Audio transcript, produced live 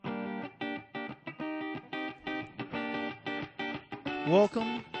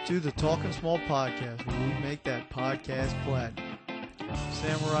Welcome to the Talking Small podcast, where we make that podcast platinum.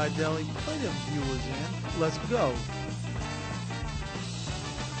 Samurai Deli, play them viewers in. Let's go.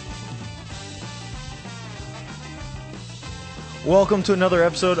 Welcome to another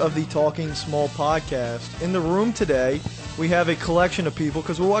episode of the Talking Small podcast. In the room today, we have a collection of people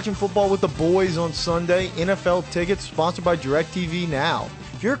because we're watching football with the boys on Sunday. NFL tickets sponsored by DirecTV Now.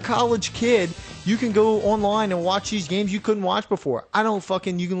 If you're a college kid, you can go online and watch these games you couldn't watch before. You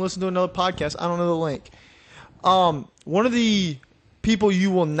can listen to another podcast. I don't know the link. One of the people you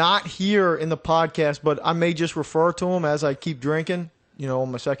will not hear in the podcast, but I may just refer to him as I keep drinking,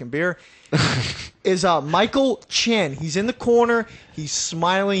 on my second beer, is Michael Chen. He's in the corner. He's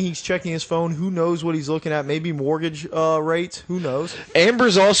smiling. He's checking his phone. Who knows what he's looking at? Maybe mortgage rates. Who knows?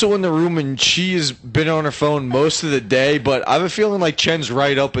 Amber's also in the room, and she has been on her phone most of the day, but I have a feeling like Chen's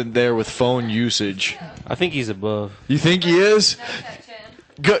right up in there with phone usage. I think he's above. You think he is?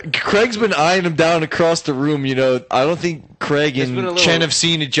 Craig's been eyeing him down across the room. I don't think Craig and Chen have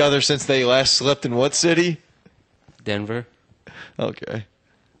seen each other since they last slept in what city? Denver. Okay.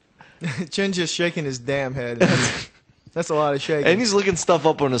 Chen's just shaking his damn head. That's a lot of shaking. And he's looking stuff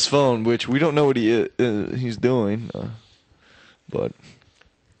up on his phone, which we don't know what he's doing. But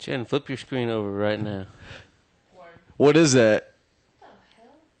Chen, flip your screen over right now. What is that?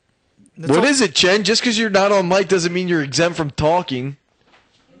 What is it, Chen? Just because you're not on mic doesn't mean you're exempt from talking.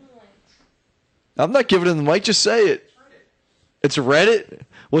 I'm not giving him the mic. Just say it. It's Reddit?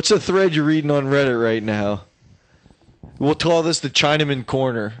 What's the thread you're reading on Reddit right now? We'll call this the Chinaman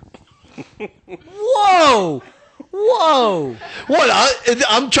Corner. Whoa! What?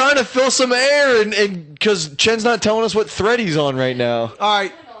 I'm trying to fill some air, and because Chen's not telling us what thread he's on right now. All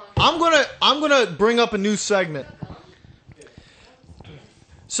right, I'm gonna bring up a new segment.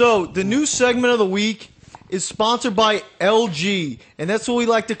 So the new segment of the week is sponsored by LG, and that's what we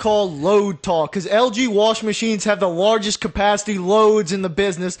like to call Load Talk, because LG washing machines have the largest capacity loads in the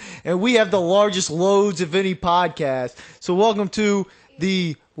business, and we have the largest loads of any podcast. So welcome to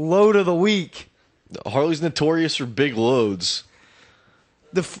the Load of the Week. Harley's notorious for big loads.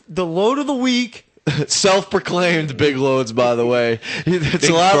 The Load of the Week. Self-proclaimed big loads, by the way. It's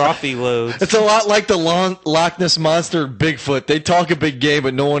a lot frothy loads. It's a lot like the Loch Ness Monster Bigfoot. They talk a big game,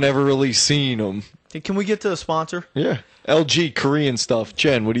 but no one ever really seen them. Hey, can we get to the sponsor? Yeah. LG Korean stuff.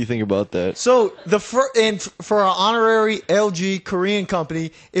 Chen, what do you think about that? So for our honorary LG Korean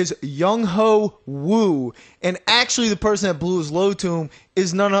company is Young Ho Woo, and actually the person that blew his load to him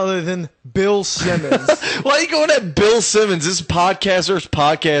is none other than Bill Simmons. Why are you going at Bill Simmons? This is podcaster's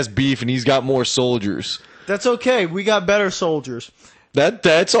podcast beef, and he's got more soldiers. That's okay. We got better soldiers.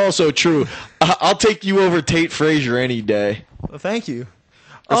 That's also true. I'll take you over Tate Frazier any day. Well, thank you.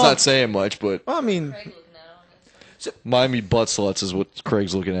 That's not saying much, but I mean, Miami butt sluts is what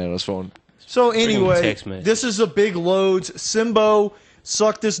Craig's looking at on his phone. So anyway, this is a big loads. Simbo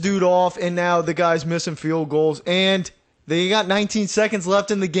sucked this dude off, and now the guy's missing field goals, and they got 19 seconds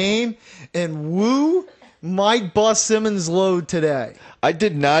left in the game, and Woo might bust Simmons' load today. I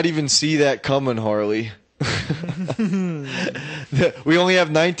did not even see that coming, Harley. We only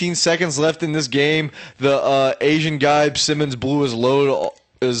have 19 seconds left in this game. The Asian guy Simmons blew his load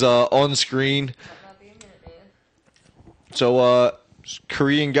is on screen. So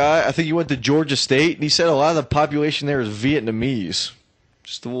Korean guy, I think he went to Georgia State, and he said a lot of the population there is Vietnamese.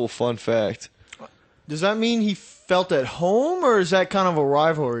 Just a little fun fact. Does that mean he felt at home, or is that kind of a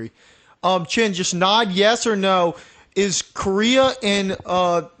rivalry? Chin, just nod yes or no. Is Korea in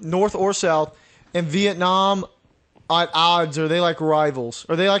North or South and Vietnam at odds? Are they like rivals?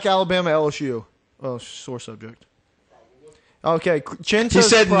 Are they like Alabama, LSU? Oh, sore subject. Okay, Chen says... He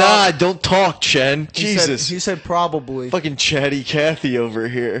said nah, don't talk, Chen. Jesus. He said probably. Fucking chatty Cathy over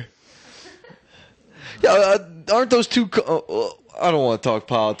here. Yeah, aren't those two... I don't want to talk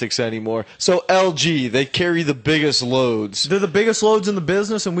politics anymore. So LG, they carry the biggest loads. They're the biggest loads in the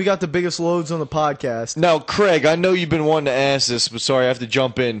business, and we got the biggest loads on the podcast. Now, Craig, I know you've been wanting to ask this, but sorry, I have to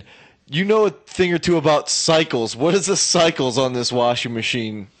jump in. You know a thing or two about cycles. What is the cycles on this washing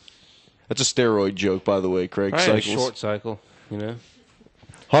machine? That's a steroid joke, by the way, Craig. Cycles. Short cycle,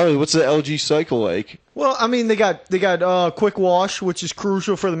 Harley, what's the LG cycle like? Well, I mean, they got quick wash, which is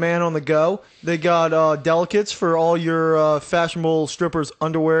crucial for the man on the go. They got delicates for all your fashionable strippers'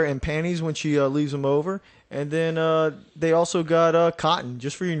 underwear and panties when she leaves them over. And then they also got cotton,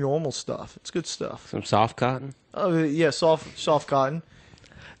 just for your normal stuff. It's good stuff. Some soft cotton? Oh, yeah, soft cotton.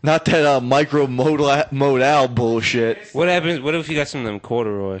 Not that micro modal bullshit. What happens? What if you got some of them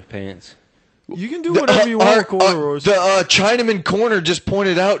corduroy pants? You can do whatever you want with corduroys. The Chinaman Corner just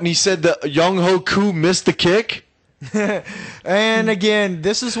pointed out, and he said that Young Ho Koo missed the kick. And again,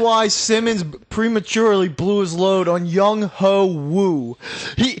 this is why Simmons prematurely blew his load on Young Ho Woo.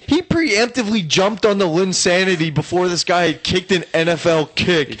 He preemptively jumped on the Linsanity before this guy had kicked an NFL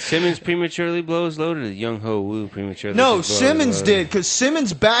kick. Did Simmons prematurely blow his load, or did Young Ho Woo prematurely? No, blow his Simmons load? did, because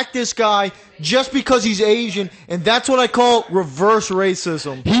Simmons backed this guy just because he's Asian, and that's what I call reverse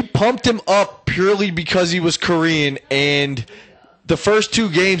racism. He pumped him up purely because he was Korean, and the first 2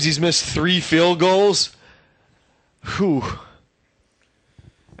 games he's missed 3 field goals. Whew.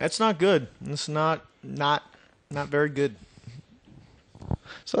 That's not good. It's not very good.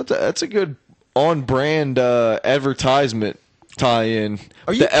 So that's a good on-brand advertisement tie-in.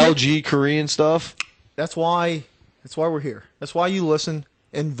 Are The you LG Korean stuff. That's why we're here. That's why you listen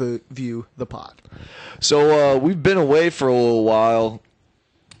and view the pod. So we've been away for a little while.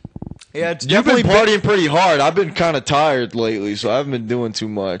 Yeah, it's You've been definitely partying pretty hard. I've been kind of tired lately, so I haven't been doing too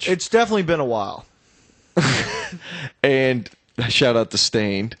much. It's definitely been a while. And shout out to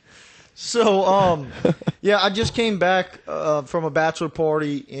Stained. So, yeah, I just came back from a bachelor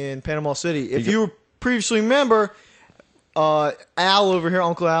party in Panama City. If you previously remember, Al over here,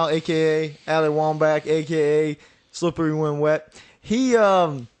 Uncle Al, a.k.a. Ali Wambach, a.k.a. Slippery When Wet, he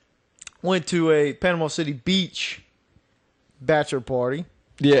went to a Panama City Beach bachelor party.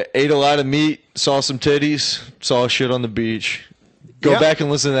 Yeah, ate a lot of meat, saw some titties, saw shit on the beach. Go Yep. back and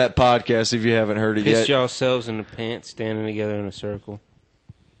listen to that podcast if you haven't heard it Pissed yet. yourselves in the pants, standing together in a circle.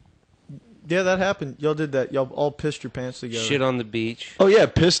 Yeah, that happened. Y'all did that. Y'all all pissed your pants together. Shit on the beach. Oh yeah,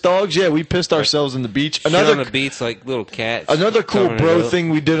 piss dogs. Yeah, we pissed ourselves in the beach. Shit on the beach like little cats. Another cool covering it bro up. thing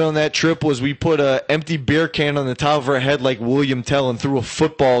we did on that trip was we put a empty beer can on the top of our head like William Tell and threw a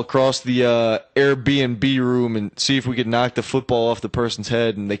football across the Airbnb room and see if we could knock the football off the person's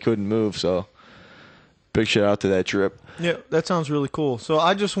head, and they couldn't move. So big shout out to that trip. Yeah, that sounds really cool. So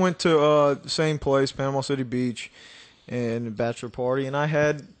I just went to the same place, Panama City Beach, and a bachelor party, and I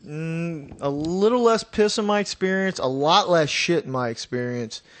had a little less piss in my experience, a lot less shit in my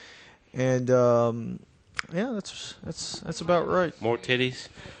experience, and yeah, that's about right. More titties.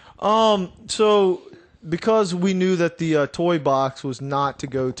 So because we knew that the toy box was not to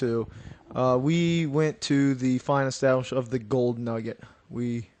go to, we went to the fine establishment of the Gold Nugget.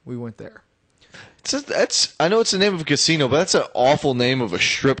 We went there. I know it's the name of a casino, but that's an awful name of a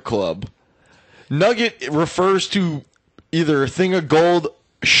strip club. Nugget refers to either a thing of gold,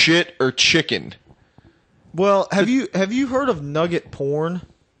 shit, or chicken. Well, have you heard of nugget porn?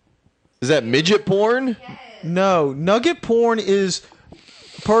 Is that midget porn? No, nugget porn is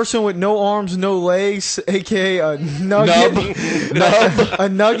a person with no arms, no legs, aka a nugget, a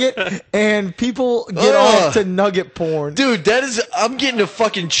nugget, and people get off to nugget porn. Dude, I'm getting the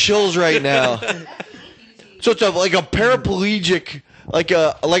fucking chills right now. So it's like a paraplegic,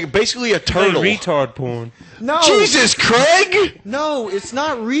 like basically a turtle. Like retard porn. No, Jesus, Craig! no, it's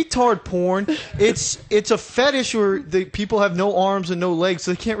not retard porn. It's a fetish where the people have no arms and no legs,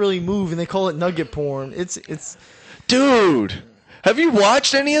 so they can't really move, and they call it nugget porn. It's. Dude, have you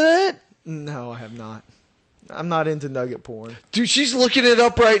watched any of that? No, I have not. I'm not into nugget porn. Dude, she's looking it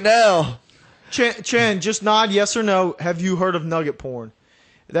up right now. Chen, just nod yes or no. Have you heard of nugget porn?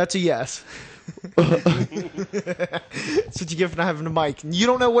 That's a yes. That's what you get for not having a mic. You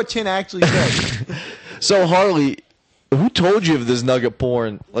don't know what Chen actually said. So, Harley, who told you of this nugget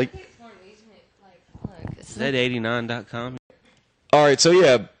porn? Like, Is that 89.com? all right, so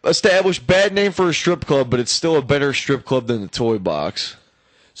yeah, established bad name for a strip club, but it's still a better strip club than the toy box.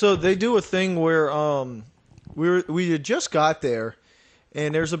 So they do a thing where we had just got there,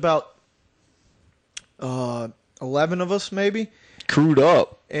 and there's about 11 of us maybe. Crewed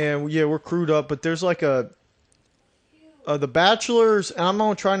up. And yeah, we're crewed up, but there's like the bachelors, and I'm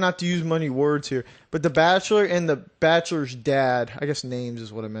gonna try not to use many words here, but the bachelor and the bachelor's dad, I guess names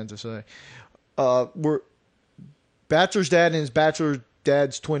is what I meant to say, were bachelor's dad and his bachelor's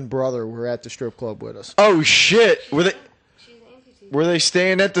dad's twin brother were at the strip club with us. Oh shit! Were they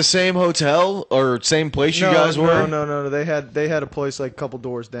staying at the same hotel or same place you guys were? No. They had a place like a couple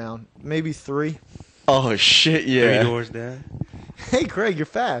doors down, maybe 3. Oh shit! Yeah. 3 doors down. Hey, Craig, you're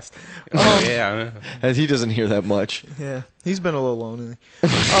fast. Oh, yeah, I know. And he doesn't hear that much. Yeah, he's been a little lonely.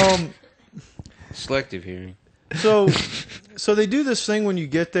 Selective hearing. So they do this thing when you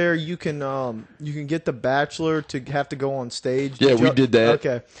get there. You can get the bachelor to have to go on stage. Yeah, we did that.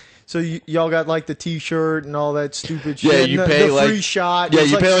 Okay. So y'all got like the T-shirt and all that stupid shit. Yeah, and you the pay like free shot. Yeah,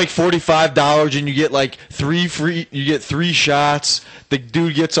 It's you pay like $45 and you get like 3 free. You get 3 shots. The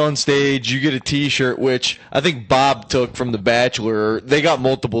dude gets on stage. You get a T-shirt, which I think Bob took from The Bachelor. They got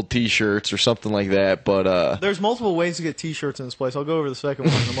multiple T-shirts or something like that. But There's multiple ways to get T-shirts in this place. I'll go over the second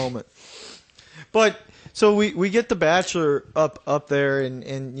one in a moment. But so we get the Bachelor up there,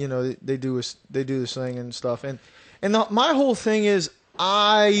 and you know they do this thing and stuff, and my whole thing is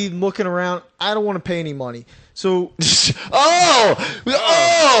I'm looking around. I don't want to pay any money. So the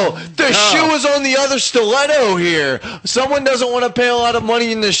shoe is on the other stiletto here. Someone doesn't want to pay a lot of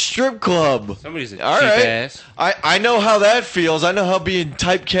money in the strip club. Somebody's a cheap All right. ass. I know how that feels. I know how being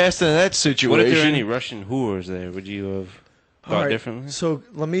typecast in that situation. What if there are any Russian whores there? Would you have thought all right, differently? so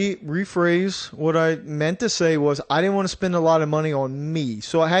let me rephrase. What I meant to say was I didn't want to spend a lot of money on me,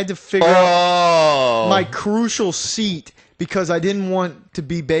 so I had to figure out my crucial seat because I didn't want to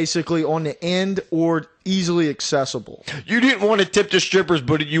be basically on the end or easily accessible. You didn't want to tip the strippers,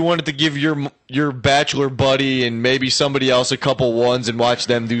 but you wanted to give your bachelor buddy and maybe somebody else a couple ones and watch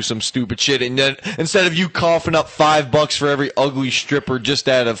them do some stupid shit. And then instead of you coughing up $5 for every ugly stripper just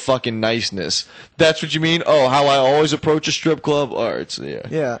out of fucking niceness. That's what you mean? Oh, how I always approach a strip club? All right, so yeah.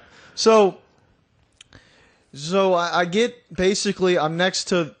 Yeah. So I get basically I'm next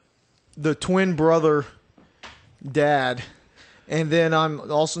to the twin brother dad, and then I'm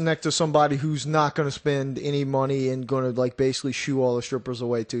also next to somebody who's not going to spend any money and going to like basically shoo all the strippers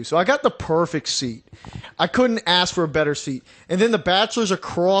away too. So I got the perfect seat. I couldn't ask for a better seat. And then the Bachelor's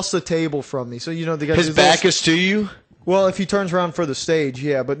across the table from me. So you know the guy. His back is to you? Well, if he turns around for the stage,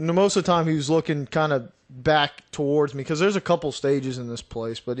 yeah. But most of the time he was looking kind of back towards me because there's a couple stages in this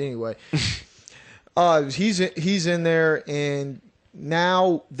place. But anyway, he's in there, and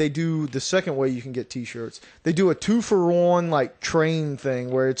now they do the second way you can get T-shirts. They do a 2-for-1 like train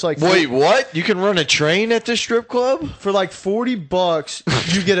thing where it's like wait, what? You can run a train at this strip club for like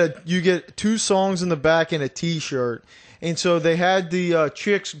 $40. You get 2 songs in the back and a T-shirt. And so they had the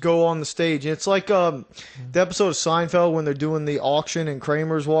chicks go on the stage. And it's like the episode of Seinfeld when they're doing the auction and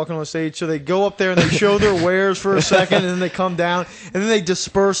Kramer's walking on the stage. So they go up there and they show their wares for a second, and then they come down, and then they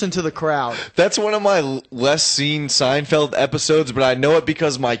disperse into the crowd. That's one of my less seen Seinfeld episodes, but I know it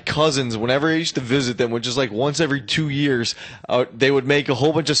because my cousins, whenever I used to visit them, which is like once every 2 years, they would make a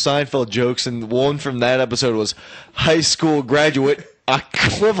whole bunch of Seinfeld jokes, and one from that episode was high school graduate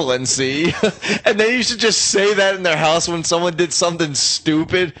equivalency. And they used to just say that in their house when someone did something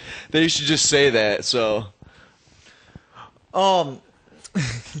stupid. They used to just say that. So what?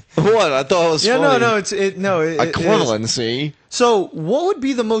 I thought it was funny. Equivalency. So what would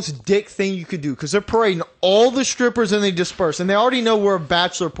be the most dick thing you could do? Because they're parading all the strippers and they disperse, and they already know we're a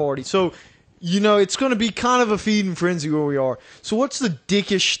bachelor party. So you know it's going to be kind of a feeding frenzy where we are. So what's the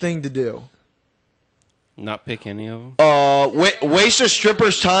dickish thing to do? Not pick any of them. Waste a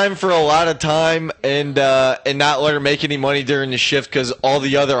stripper's time for a lot of time, and not let her make any money during the shift because all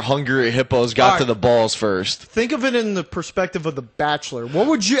the other hungry hippos got to the balls first. Think of it in the perspective of the Bachelor. What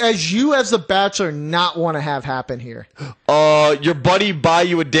would you, as the Bachelor, not want to have happen here? Your buddy buy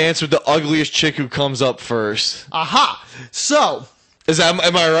you a dance with the ugliest chick who comes up first. Aha! So.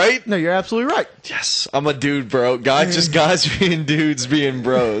 Am I right? No, you're absolutely right. Yes, I'm a dude, bro. Guys being dudes, being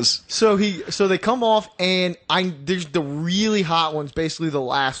bros. So they come off, and there's the really hot ones, basically the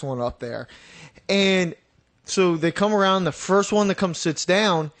last one up there, and so they come around. The first one that comes sits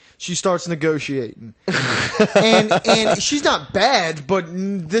down. She starts negotiating, and she's not bad, but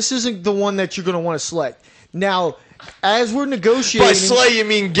this isn't the one that you're going to want to select. Now, as we're negotiating, by slay you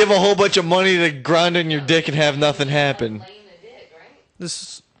mean give a whole bunch of money to grind on your dick and have nothing happen.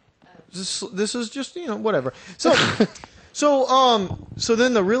 This is just, you know, whatever. So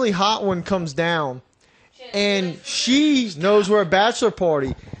then the really hot one comes down, and she knows we're a bachelor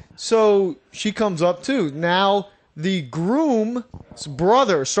party, so she comes up too. Now the groom's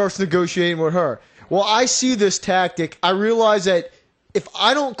brother starts negotiating with her. Well, I see this tactic. I realize that if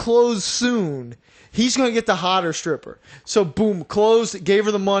I don't close soon, he's going to get the hotter stripper. So boom, closed. Gave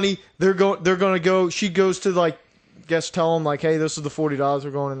her the money. They're going to go. She goes to like. Tell him like, hey, this is the $40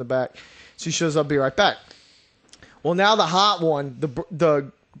 we're going in the back. She says, I'll be right back. Well, now the hot one,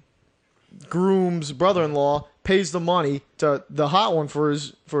 the groom's brother-in-law pays the money to the hot one for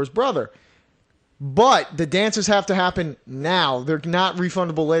his brother. But the dances have to happen now. They're not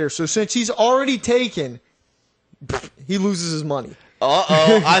refundable later. So since he's already taken, he loses his money.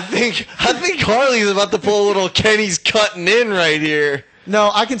 I think Harley's about to pull a little Kenny's cutting in right here.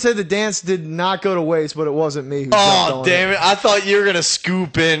 No, I can say the dance did not go to waste, but it wasn't me who jumped on damn it. I thought you were going to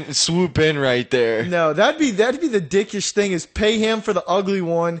swoop in right there. No, that'd be the dickish thing is pay him for the ugly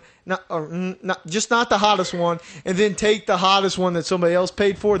one, not the hottest one, and then take the hottest one that somebody else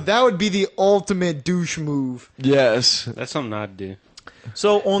paid for. That would be the ultimate douche move. Yes. That's something I'd do.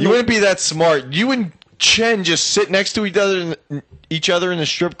 So you wouldn't be that smart. You and Chen just sit next to each other in the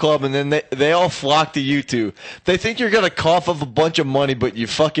strip club, and then they all flock to you two. They think you're going to cough up a bunch of money, but you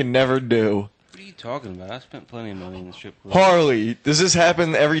fucking never do. you talking about? I spent plenty of money in the strip club. Harley, does this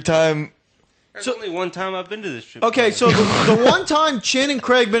happen every time? There's only one time I've been to the strip club. Okay, so the one time Chin and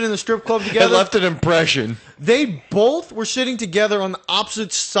Craig been in the strip club It together, left an impression. they both were sitting together on the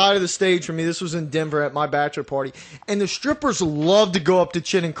opposite side of the stage from me. This was in Denver at my bachelor party. And the strippers loved to go up to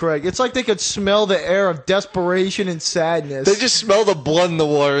Chin and Craig. It's like they could smell the air of desperation and sadness. They just smell the blood in the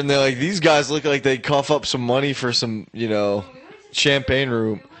water, and they're like, these guys look like they cough up some money for some, champagne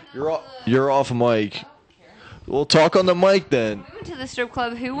room. You're off mic. We'll talk on the mic then. We went to the strip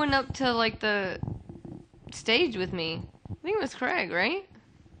club. Who went up to like the stage with me? I think it was Craig, right?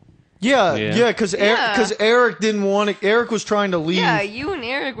 Yeah, Yeah. because Yeah. Eric didn't want it. Eric was trying to leave. Yeah, you and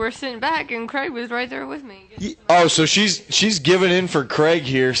Eric were sitting back, and Craig was right there with me. Oh, so she's giving in for Craig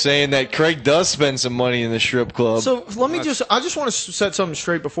here, saying that Craig does spend some money in the strip club. So I just want to set something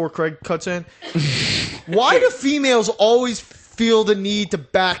straight before Craig cuts in. Why do females always feel the need to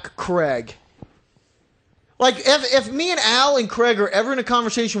back Craig? Like, if me and Al and Craig are ever in a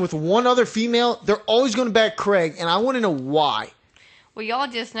conversation with one other female, they're always going to back Craig, and I want to know why. Well, y'all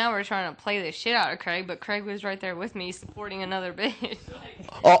just now were trying to play the shit out of Craig, but Craig was right there with me supporting another bitch.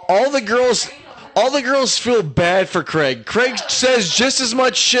 all the girls feel bad for Craig. Craig says just as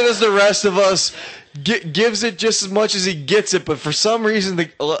much shit as the rest of us, gives it just as much as he gets it, but for some reason,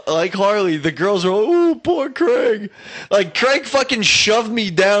 like Harley, the girls are, oh, poor Craig. Like, Craig fucking shoved me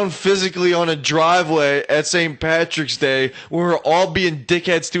down physically on a driveway at St. Patrick's Day when we were all being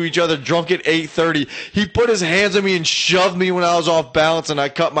dickheads to each other, drunk at 8:30. He put his hands on me and shoved me when I was off balance, and I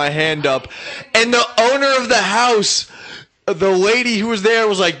cut my hand up. And the owner of the house, the lady who was there,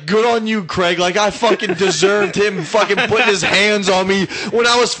 was like, good on you, Craig. Like, I fucking deserved him fucking putting his hands on me when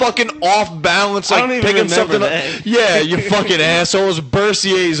I was fucking off balance, I like don't even picking remember something that. up. Yeah, you fucking asshole. It was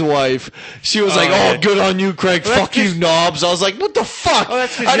Bercier's wife. She was like, yeah. oh, good on you, Craig. Well, Fuck you, just- knobs. I was like, what the fuck? Oh,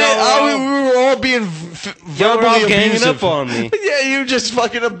 that's 'cause we were all being Y'all were all verbally ganging abusive. up on me. Yeah, you just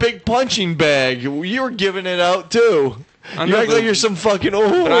fucking a big punching bag. You were giving it out, too. I You know, act but- like you're some fucking,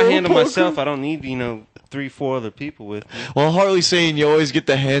 But I handle poor myself. I don't need, 3-4 other people with me. Well, Harley's saying you always get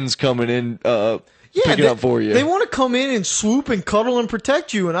the hens coming in, picking up for you. They want to come in and swoop and cuddle and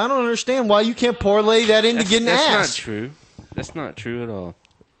protect you, and I don't understand why you can't parlay that into getting That's ass. not true. That's not true at all.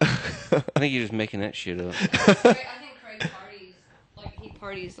 I think you're just making that shit up. I think Craig parties, he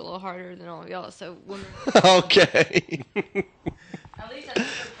parties a little harder than all of y'all, so women, Okay. at least at the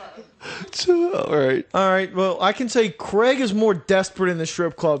strip club. So, all right. All right, well, I can say Craig is more desperate in the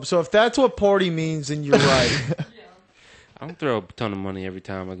strip club, so if that's what party means, then you're right. I don't throw a ton of money every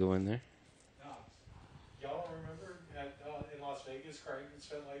time I go in there. Y'all don't remember in Las Vegas, Craig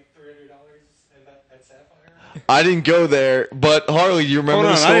spent like $300 at Sapphire? I didn't go there, but Harley, you remember Hold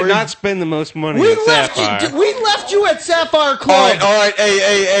on, the I story? did not spend the most money we at Sapphire. left you at Sapphire all Club. right.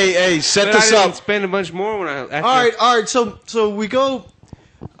 Hey, set But I this didn't up. spend a bunch more when I. After, All right. So we go.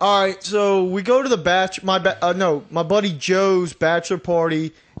 All right, so we go to the my buddy Joe's bachelor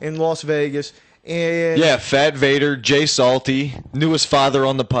party in Las Vegas, and Yeah, Fat Vader, Jay Salty, newest father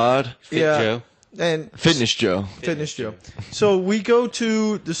on the pod, Fit yeah. Joe. and Fitness Joe. Fitness Joe. So we go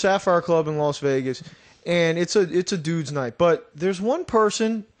to the Sapphire Club in Las Vegas, and it's a dude's night. But there's one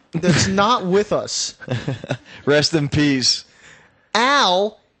person that's not with us. Rest in peace.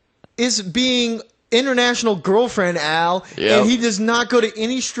 Al is being international girlfriend Al, Yep. and he does not go to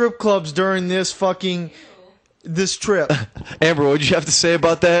any strip clubs during this trip. Amber, what'd you have to say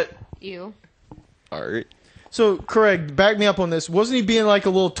about that? You. All right. So, Craig, back me up on this. Wasn't he being like a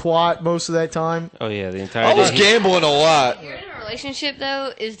little twat most of that time? Oh yeah, the entire. I was day. gambling a lot. You're in a relationship,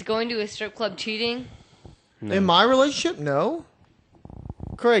 though, is going to a strip club cheating? No. In my relationship, no.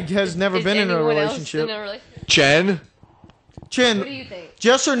 Craig has never Is been in a anyone else relationship. in a relationship? Chen? Chin, What do you think?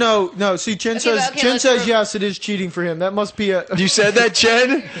 yes or no? No. See, Chin Okay, says okay, Chin let's says go- yes. It is cheating for him. That must be a. You said that,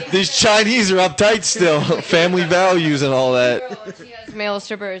 Chen? These Chinese are uptight still. Family values and all that. Girl, and she has male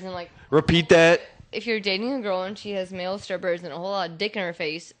strippers, and Repeat that. if you're dating a girl and she has male strippers and a whole lot of dick in her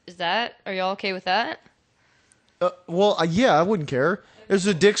face, are y'all okay with that? Yeah, I wouldn't care. Is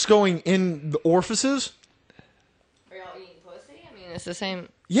the dicks going in the orifices? Are y'all eating pussy? I mean, it's the same.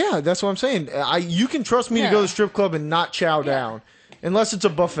 Yeah, that's what I'm saying. You can trust me to go to Yeah. the strip club and not chow down, unless it's a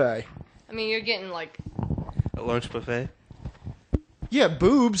buffet. I mean, you're getting A lunch buffet. Yeah,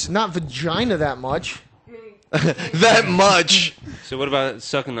 boobs, not vagina that much. That much. So what about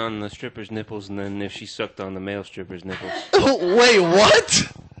sucking on the stripper's nipples, and then if she sucked on the male stripper's nipples? Wait, what?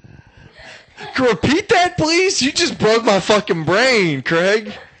 Can you repeat that, please? You just broke my fucking brain,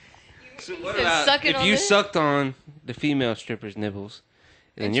 Craig. So what said about suck it if on you this? sucked on the female stripper's nipples,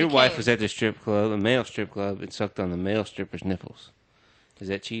 and And your she wife came. was at the strip club, a male strip club, and sucked on the male stripper's nipples? Is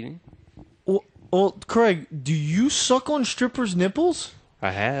that cheating? Well, Craig, do you suck on strippers' nipples?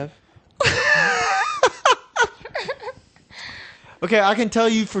 I have. Okay, I can tell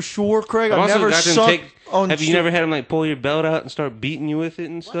you for sure, Craig. I've also never got them sucked on. Have you never had them like pull your belt out and start beating you with it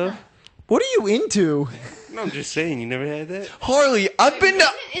and stuff? What are you into? No, I'm just saying, you never had that. Harley, I've been to.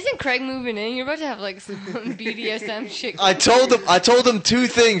 Isn't Craig moving in? You're about to have like some BDSM shit. I told him two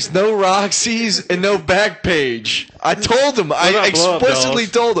things: no Roxy's and no Backpage. I told him. I about blow-up explicitly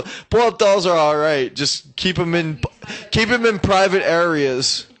dolls? told him. Blow-up dolls are all right. Just keep them in private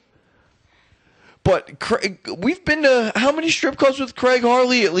areas. But Craig, we've been to how many strip clubs with Craig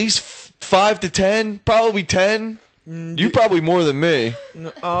Harley? At least 5 to 10, probably 10. You probably more than me.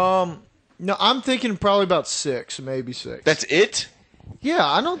 No, I'm thinking probably about 6, maybe 6. That's it. Yeah,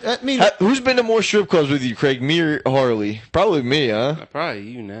 I don't. I mean, Who's been to more strip clubs with you, Craig? Me or Harley? Probably me, huh? Probably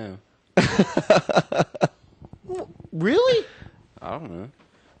you now. really? I don't know.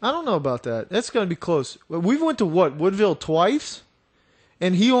 I don't know about that. That's gonna be close. We went to what, Woodville twice,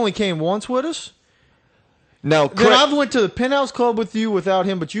 and he only came once with us. Now, Then Craig, I've went to the Penthouse Club with you without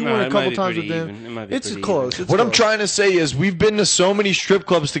him, but you No, went a it might couple be times pretty with him. even. It might be It's pretty close. even. It's what I'm close. trying to say is we've been to so many strip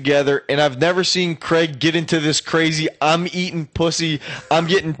clubs together, and I've never seen Craig get into this crazy I'm eating pussy, I'm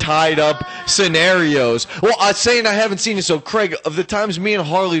getting tied up scenarios. Well, I'm saying I haven't seen it. So, Craig, of the times me and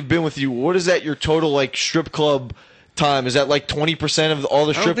Harley have been with you, what is that your total like strip club time? Is that like 20% of all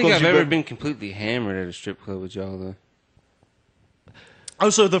the I don't strip think clubs I've you've ever been completely hammered at a strip club with y'all though. Oh,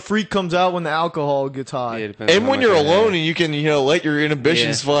 so the freak comes out when the alcohol gets high. Yeah, it depends And on when how much you're I alone have. and you can, let your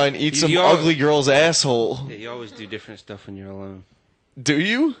inhibitions Yeah. fly and eat You- some you all- ugly girl's asshole. Yeah, you always do different stuff when you're alone. Do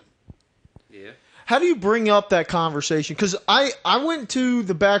you? Yeah. How do you bring up that conversation? Because I went to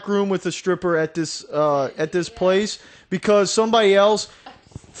the back room with a stripper at this place because somebody else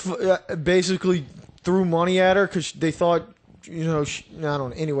basically threw money at her because they thought, I don't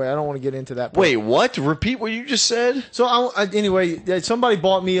know. Anyway, I don't want to get into that. Wait, what? Repeat what you just said? So anyway, somebody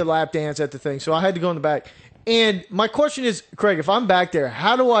bought me a lap dance at the thing, so I had to go in the back. And my question is, Craig, if I'm back there,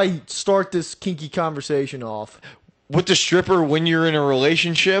 how do I start this kinky conversation off? With the stripper when you're in a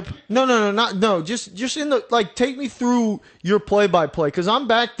relationship? No, just in the take me through your play-by-play because I'm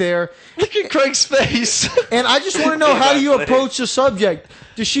back there Look at Craig's face. and I just want to know how do you approach the subject?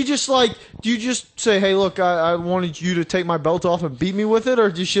 Does she just do you just say, hey, look, I wanted you to take my belt off and beat me with it,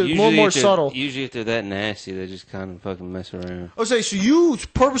 or does she a little more if they're- subtle? Usually if they're that nasty, they just kind of fucking mess around. Okay, so you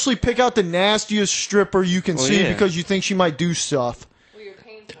purposely pick out the nastiest stripper you can Well, see yeah. because you think she might do stuff. Well, you're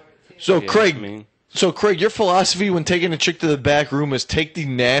paying for it too. So, Yeah, Craig, I mean, your philosophy when taking a chick to the back room is take the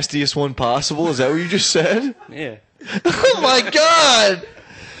nastiest one possible? Is that what you just said? yeah. Oh my god!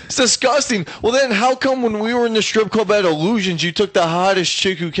 It's disgusting. Well, then how come when we were in the strip club at Illusions, you took the hottest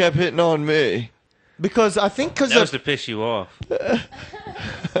chick who kept hitting on me? Because I think That was to piss you off.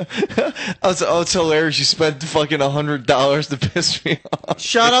 It's hilarious. You spent fucking $100 to piss me off.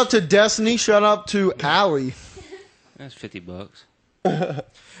 shout out to Destiny, shout out to Allie. That's $50.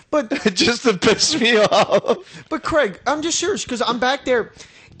 But Just to piss me off. But Craig, I'm just serious because I'm back there,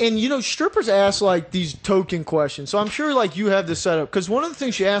 and strippers ask these token questions. So I'm sure you have this set up because one of the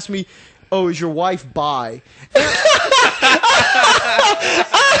things she asked me, "Oh, is your wife bi?" Yeah.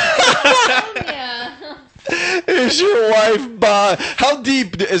 Is your wife bi? How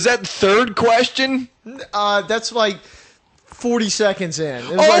deep is that third question? That's 40 seconds in.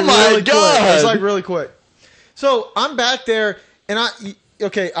 It was Oh my really God. Quick. It was really quick. So I'm back there, and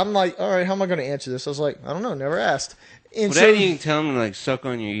I'm like, all right, how am I going to answer this? I was like, I don't know, never asked. And Well, so then you can tell them to suck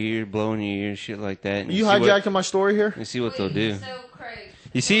on your ear, blow in your ear, shit like that. And you see what- hijacking my story here? and see what they'll do. So, Craig.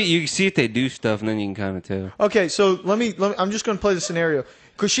 You see if they do stuff, and then you can kind of tell. Okay, so let me. I'm just going to play the scenario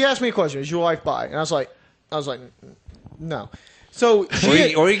because she asked me a question: "Is your wife bi?" And I was like, no. So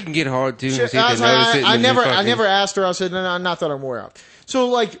Or you can get hard too. And see if they I, was notice like, it. I and then never, fucking- I never asked her. I said, no, not that I'm aware of.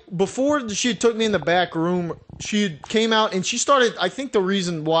 So before she took me in the back room, she came out and she started. I think the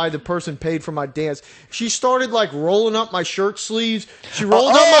reason why the person paid for my dance, she started rolling up my shirt sleeves. She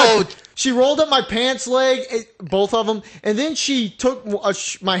rolled up my pants leg, both of them, and then she took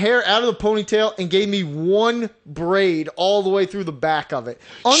my hair out of the ponytail and gave me one braid all the way through the back of it,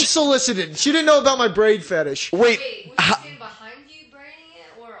 unsolicited. She didn't know about my braid fetish. Wait, Wait, was she standing behind you braiding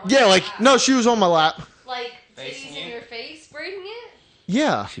it, or on Yeah, your like- lap? No, she was on my lap. like titties in your face braiding it.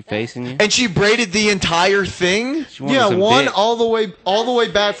 Yeah. She facing you. and she braided the entire thing? She wanted Yeah, some one dick. all the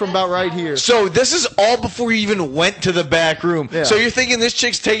way back from about right here. So this is all before you even went to the back room. Yeah. So you're thinking this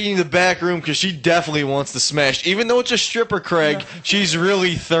chick's taking you to the back room because she definitely wants to smash. Even though it's a stripper, Craig, she's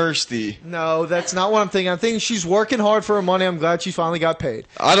really thirsty. No, that's not what I'm thinking. I'm thinking she's working hard for her money. I'm glad she finally got paid.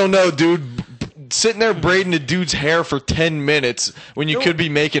 I don't know, dude. sitting there braiding a dude's hair for 10 minutes when you could be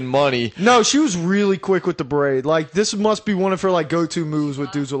making money. No, she was really quick with the braid. Like, this must be one of her, like, go-to moves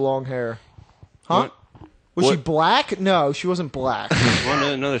with dudes with long hair. Huh? Was she black? No, she wasn't black. Want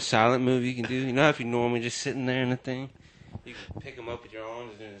another silent move you can do? You know, if you're normally just sitting there in the thing, you can pick them up with your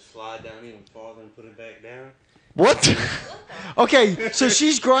arms and then slide down even farther and put it back down. What? Okay, so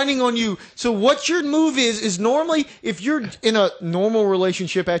she's grinding on you. So what your move is normally, if you're in a normal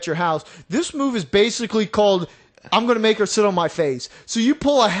relationship at your house, this move is basically called, I'm going to make her sit on my face. So you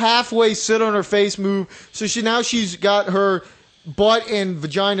pull a halfway sit on her face move. So she's got her butt and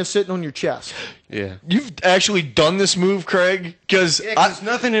vagina sitting on your chest. Yeah. You've actually done this move, Craig? Because There's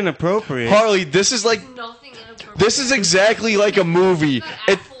nothing inappropriate. Harley, this is like, Nothing inappropriate. this is exactly like a movie. Got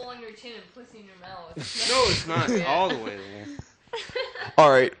It, apple on your chin and pussy in your mouth. No, it's not all the way there. all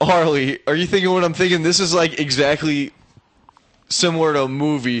right, Harley, are you thinking what I'm thinking? This is like exactly similar to a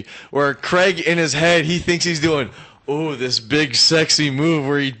movie where Craig in his head, he thinks he's doing, oh, this big sexy move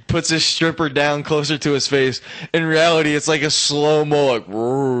where he puts his stripper down closer to his face. In reality, it's like a slow-mo, like,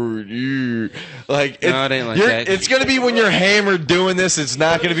 like No, it ain't like that. It's gonna be when you're hammered doing this. It's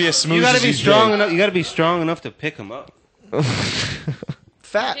not gonna be as smooth. You gotta as be you strong think. enough. You gotta be strong enough to pick them up. Pick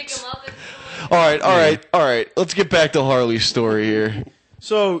Facts. him up and All right. Let's get back to Harley's story here.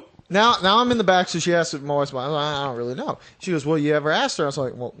 So now I'm in the back, so she asked my wife, I don't really know. She goes, well, you ever asked her? I was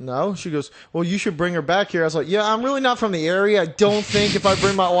like, well, no. She goes, well, you should bring her back here. I was like, yeah, I'm really not from the area. I don't think if I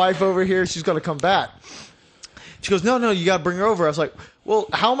bring my wife over here, she's going to come back. She goes, no, you got to bring her over. I was like, well,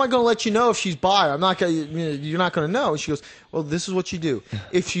 how am I going to let you know if she's bi? I'm not going. You're not going to know. She goes, well, this is what you do.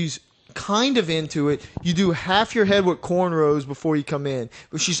 If she's kind of into it, you do half your head with cornrows before you come in.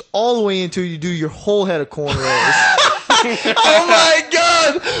 If she's all the way into it, you do your whole head of cornrows. Oh my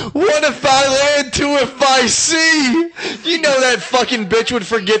God! What if I land, two if I see? You know that fucking bitch would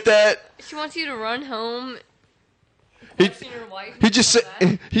forget that. she wants you to run home. He- Question your wife.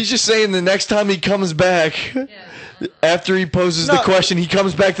 He's just saying the next time he comes back, after he poses the No. question, he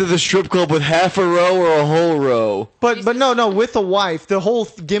comes back to the strip club with half a row or a whole row. But no, with the wife. The whole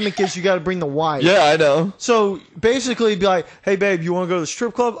gimmick is you got to bring the wife. Yeah, I know. So basically, be like, "Hey, babe, you want to go to the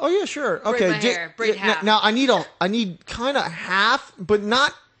strip club? Oh yeah, sure. Okay. my hair. Braid half. Now I need kind of half, but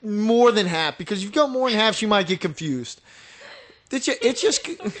not more than half because if you go more than half, she might get confused. It's just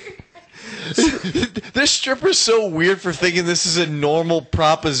This stripper's so weird for thinking this is a normal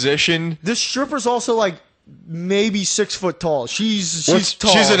proposition. this stripper's also like maybe 6 foot tall. She's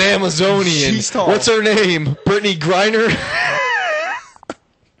tall. She's an Amazonian. She's tall. What's her name? Brittany Griner?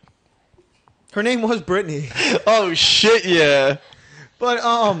 Her name was Brittany. Oh shit, yeah.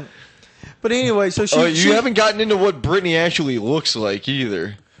 But anyway, so she. Oh, you she- haven't gotten into what Brittany actually looks like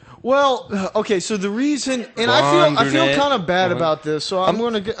either. Well, okay. So the reason, and Blonde, I feel brunette, kind of bad blonde. about this. So I'm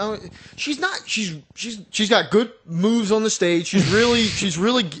gonna. She's not. She's got good moves on the stage. She's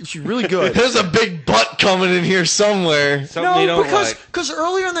really good. There's a big butt coming in here somewhere. Something you No, don't like. because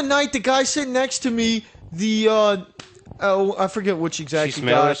earlier in the night, the guy sitting next to me, I forget which exact She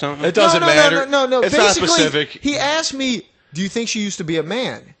smell guy. or something? It doesn't matter. No. It's not Basically, specific. He asked me, "Do you think she used to be a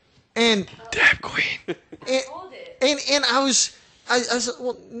man?" And Damn queen. and I said,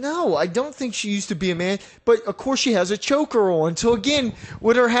 well, no, I don't think she used to be a man. But of course, she has a choker on. So again,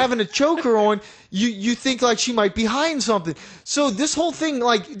 with her having a choker on, you think like she might be hiding something. So this whole thing,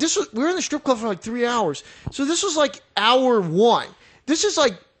 like we were in the strip club for like 3 hours. So this was like hour 1. This is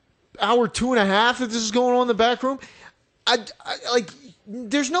like hour 2.5 that this is going on in the back room. I like.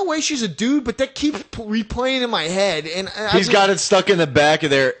 There's no way she's a dude, but that keeps replaying in my head, and He's got it stuck in the back of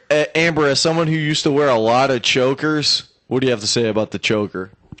there. Amber, as someone who used to wear a lot of chokers, what do you have to say about the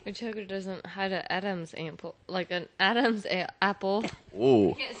choker? A choker doesn't hide an Adam's apple, like an Adam's apple.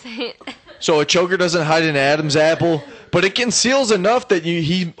 Ooh. Can't say it. So a choker doesn't hide an Adam's apple, but it conceals enough that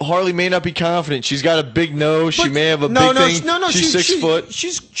Harley may not be confident. She's got a big nose. She may have a big thing. No, She's 6 foot.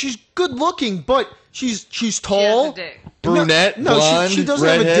 She's good looking, but she's She tall. has a dick. Brunette, No, blonde, she doesn't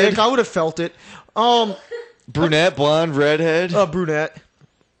redhead. have a dick. I would have felt it. Brunette, blonde, redhead. Brunette.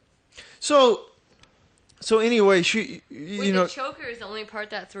 So anyway, Wait, the choker is the only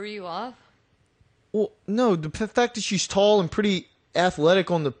part that threw you off? well, no, the fact that she's tall and pretty athletic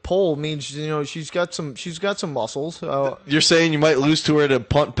on the pole means she's got some muscles. You're saying you might lose to her at a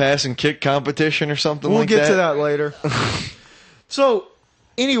punt, pass, and kick competition or something We'll like get to that later. So,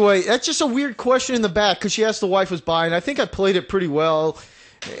 anyway, that's just a weird question in the back because she asked the wife was bi, and I think I played it pretty well,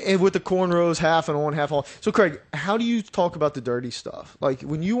 and with the cornrows half and on, half on. So, Craig, how do you talk about the dirty stuff? Like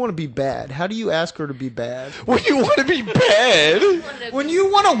when you want to be bad, how do you ask her to be bad? When you want to be bad. When you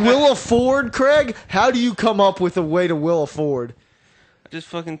want to Willa Ford, Craig, how do you come up with a way to Willa Ford? just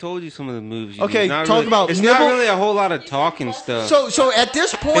fucking told you some of the moves. You Okay, do. Not talk really, about It's nibble- not really a whole lot of talking stuff. So at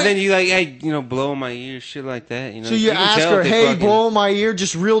this point, and then you like, hey, blow in my ear, shit like that. You know. so you can ask tell her, if they "Hey, fucking- blow in my ear,"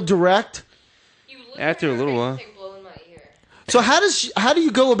 just real direct. You look After at a her little face while. and say, "Blow in my ear." So how do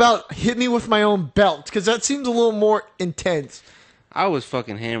you go about hit me with my own belt? Because that seems a little more intense. I was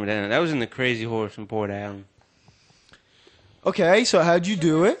fucking hammered down. That was in the Crazy Horse in Port Allen. Okay, so how'd you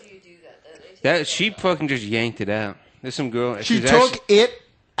do it? Do you do that? That she fucking just yanked it out. There's some girl. She she's took actually- it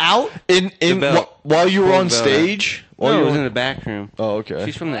out. In belt. while you were Pulled on the belt stage. While No, you it was were in the back room. Oh, okay.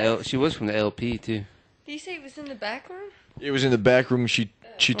 She's from the She was from the LP too. Did you say it was in the back room? It was in the back room. She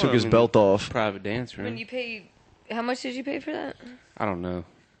took I his mean, belt off. Private dance When room. you paid, how much did you pay for that? I don't know.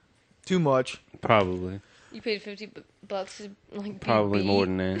 Too much. Probably. You paid $50 to like be Probably beat. more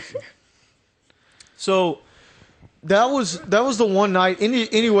than that. So that was the one night.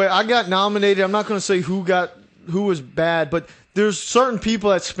 Anyway, I got nominated. I'm not going to say who was bad, but there's certain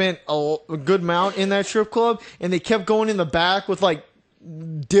people that spent a good amount in that strip club, and they kept going in the back with like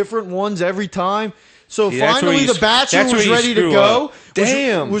different ones every time. So See, that's where finally, you the Bachelor that's where was you ready to screw go. up.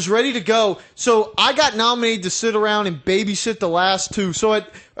 Damn. was ready to go. So I got nominated to sit around and babysit the last two. So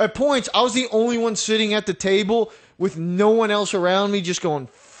at points, I was the only one sitting at the table with no one else around me, just going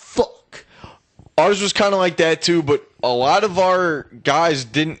fuck. Ours was kind of like that too, but a lot of our guys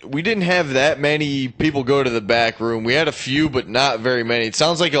we didn't have that many people go to the back room. We had a few, but not very many. It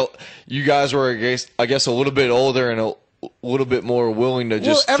sounds like you guys were, I guess, a little bit older and a little bit more willing to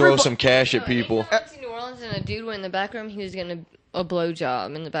just throw some cash at people. I went to New Orleans and a dude went in the back room. He was getting a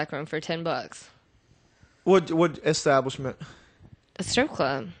blowjob in the back room for $10. What establishment? A strip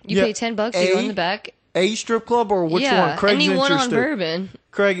club. You Yeah, pay $10 to go in the back. A strip club or which yeah, one? Craig's anyone on interested. Bourbon.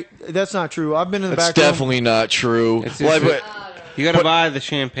 Craig, that's not true. I've been in the That's back room. definitely not true. It's Like, just- but- You gotta buy the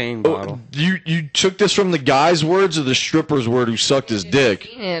champagne bottle. you took this from the guy's words or the stripper's word who sucked his dick?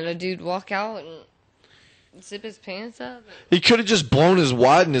 And a dude walk out and zip his pants up. He could have just blown his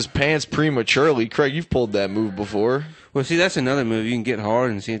wad in his pants prematurely. Craig, you've pulled that move before. Well, see, that's another move. You can get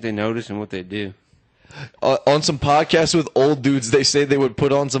hard and see if they notice and what they do. On some podcasts with old dudes, they say they would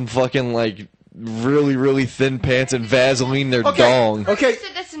put on some fucking like really, really thin pants and Vaseline their dong. Okay,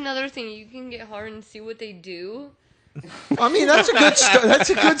 That's another thing. You can get hard and see what they do. I mean that's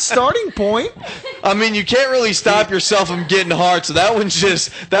a good starting point. I mean, you can't really stop yourself from getting hard, so that one's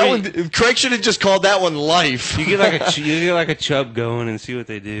just one. Craig should have just called that one life. You get like a chub going and see what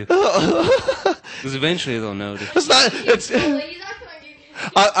they do. Because eventually they'll notice. It's not. It's. Ladies act like you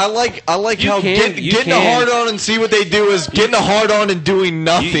I like You how can- you getting a can. hard on and see what they do is getting a hard on and doing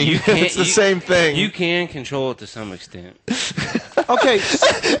nothing. You can't- It's the you- same thing. You can control it to some extent. Okay,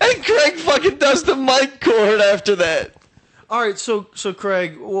 and Craig fucking does the mic cord after that. all right. So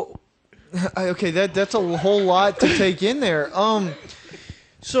Craig, well, okay, that's a whole lot to take in there.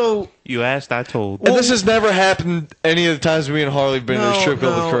 So You asked, I told. And this has never happened any of the times me and Harley have been in a strip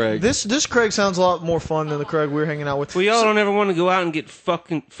club with Craig. This Craig sounds a lot more fun than the Craig we were hanging out with. Well, y'all don't ever want to go out and get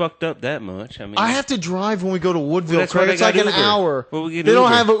fucked up that much. I mean, I have to drive when we go to Woodville, Well, that's why Craig. they It's like got an Uber. hour. Well, we get They don't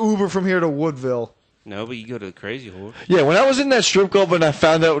Uber. have an Uber from here to Woodville. No, but you go to the Crazy Horse. Yeah, when I was in that strip club and I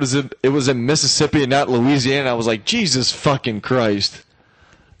found out it was in Mississippi and not Louisiana, I was like, Jesus fucking Christ.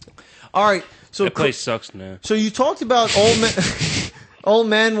 All right, so That place sucks now. So you talked about old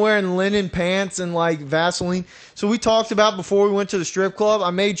men wearing linen pants and like Vaseline. So we talked about before we went to the strip club. I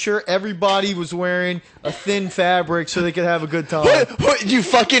made sure everybody was wearing a thin fabric so they could have a good time. What, you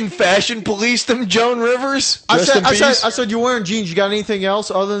fucking fashion police them, Joan Rivers? I Rest in peace. said, you're wearing jeans. You got anything else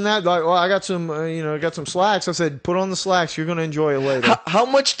other than that? Like, well, I got some, I got some slacks. I said, put on the slacks. You're gonna enjoy it later. How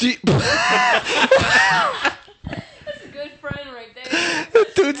much do you... That's a good friend right there.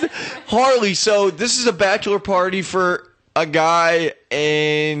 Dude, Harley, so this is a bachelor party for a guy,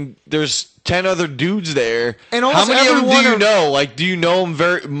 and there's 10 other dudes there. And how almost many of them do everyone you are- know? Like, do you know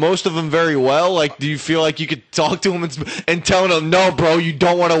them most of them very well? Like, do you feel like you could talk to them and tell them, no, bro, you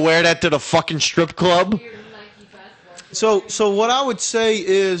don't want to wear that to the fucking strip club? So what I would say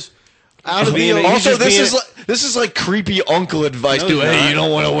is, out of being the a- he's Also, just this is like creepy uncle advice. No, too. he's Hey, not. you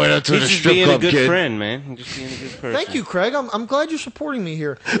don't want to wear that to He's the just strip being club, a good kid. friend, man. He's just being a good person. thank you, Craig. I'm glad you're supporting me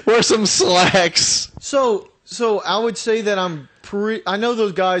here. Wear some slacks. So I would say that I know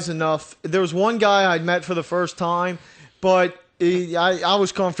those guys enough. There was one guy I'd met for the first time, but I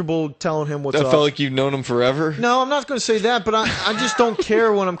was comfortable telling him what's I up. felt like you've known him forever. No, I'm not going to say that, but I just don't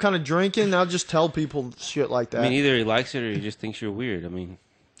care when I'm kind of drinking. I'll just tell people shit like that. I mean, either he likes it or he just thinks you're weird. I mean,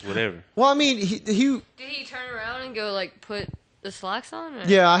 whatever. Well, I mean, he Did he turn around and go like put the slacks on? Or?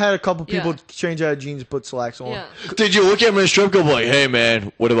 Yeah, I had a couple people Yeah. change out of jeans and put slacks on. Yeah. Did you look at him in the strip club like, hey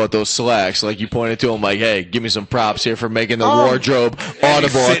man, what about those slacks? Like you pointed to him like, hey, give me some props here for making the wardrobe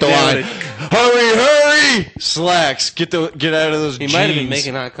audible at the line. Hurry! Slacks, get out of those He jeans. might have been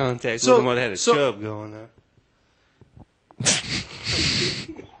making eye contact So- with him while they had a so- chub going on.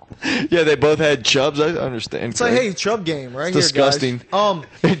 Yeah, they both had chubs. I understand. It's like, hey, Chubb game, right It's here, disgusting.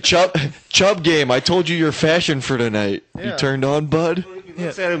 guys. Chub game. I told you your fashion for tonight. Yeah. You turned on, bud. He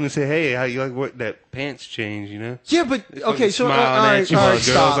looks at him and say, "Hey, how you like what that pants change?" You know. Yeah, but okay, so smiling all at right, you all while right,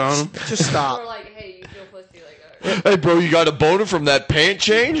 the girl's stop. on 'em. Just Or stop. like, hey, you feel pussy, like, alright. Hey, bro, you got a boner from that pant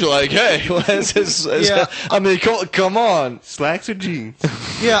change? Like, hey, Yeah. I mean, come on. Slacks or jeans?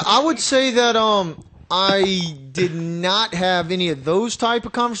 Yeah, I would say that I did not have any of those type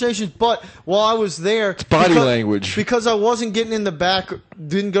of conversations, but while I was there, Body language. because I wasn't getting in the back,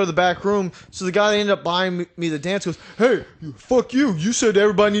 didn't go to the back room. So the guy that ended up buying me the dance goes, "Hey, fuck you! You said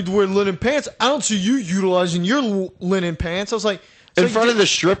everybody needs to wear linen pants. I don't see you utilizing your linen pants." I was like, In front of the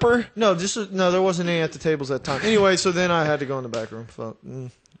stripper? no, no, there wasn't any at the tables at the time. Anyway, so then I had to go in the back room. So,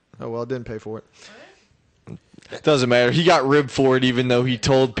 oh well, I didn't pay for it. Doesn't matter. He got ribbed for it, even though he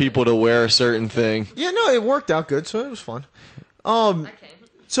told people to wear a certain thing. Yeah, no, it worked out good, so it was fun. I can't.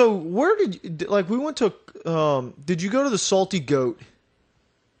 So where did you, like we went to? Did you go to the Salty Goat?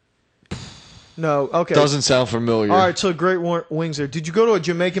 No. Okay. Doesn't sound familiar. All right. So Great Wings there. Did you go to a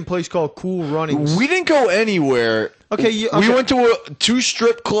Jamaican place called Cool Runnings? We didn't go anywhere. Okay, We went to two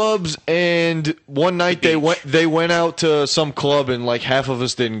strip clubs, and one night they went out to some club, and like half of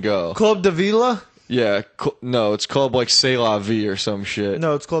us didn't go. Club de Vila? Yeah, no, it's club like C'est La Vie or some shit.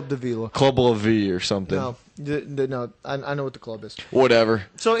 No, it's Club de Vila. Club La Vie or something. No, no, I know what the club is. Whatever.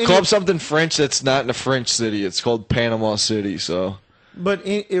 So in club the- something French that's not in a French city. It's called Panama City. So But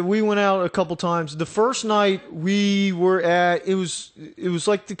we went out a couple times. The first night we were at, it was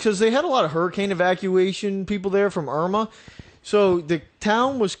like, because they had a lot of hurricane evacuation people there from Irma. So the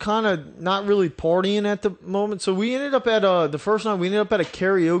town was kind of not really partying at the moment. So we ended up at, the first night we ended up at a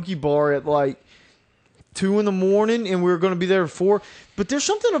karaoke bar at like 2 in the morning, and we were going to be there at 4. But there's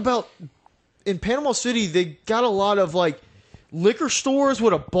something about, in Panama City, they got a lot of like liquor stores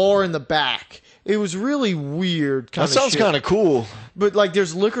with a bar in the back. It was really weird. that sounds kind of cool. But like,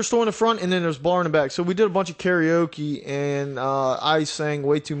 there's liquor store in the front, and then there's bar in the back. So we did a bunch of karaoke, and I sang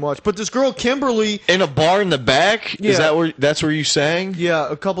way too much. But this girl Kimberly, In a bar in the back? Yeah. Is that's where you sang? yeah,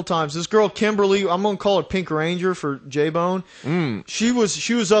 a couple times. This girl Kimberly, I'm gonna call her Pink Ranger for J Bone. She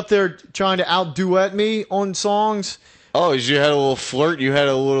was up there trying to out duet me on songs. Oh, you had a little flirt. You had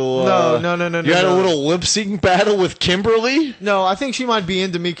a little. No. You had a little lip sync battle with Kimberly. No, I think she might be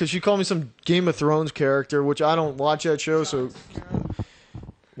into me because she called me some Game of Thrones character, which I don't watch that show. So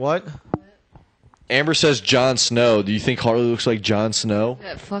what? Amber says Jon Snow. Do you think Harley looks like Jon Snow?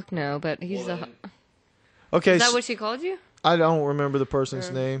 Fuck no, but he's the. Okay, Is that what she called you? I don't remember the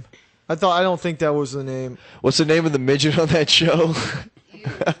person's name. I don't think that was the name. What's the name of the midget on that show?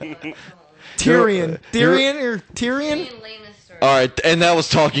 Tyrion. You're- Tyrion? All right, and that was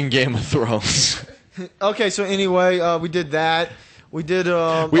talking Game of Thrones. Okay, so anyway, we did that. We did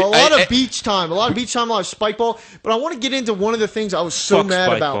a lot I- of beach time. A lot of spike ball. But I want to get into one of the things I was so Fuck mad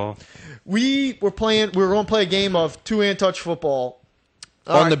spike about. ball. We were going to play a game of two-hand touch football.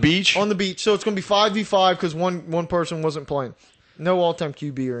 On the beach? On the beach. So it's going to be 5v5 because one person wasn't playing. No all-time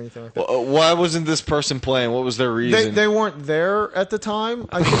QB or anything like that. Why wasn't this person playing? What was their reason? They weren't there at the time.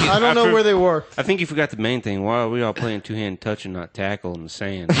 I don't know where they were. I think you forgot the main thing. Why are we all playing two-hand touch and not tackle in the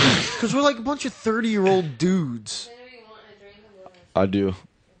sand? Because we're like a bunch of 30-year-old dudes. I do.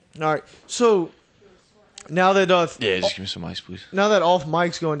 All right. So now that Yeah, just give me some ice, please. now that off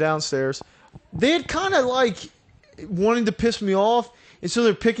Mike's going downstairs, they had kind of like wanting to piss me off, and so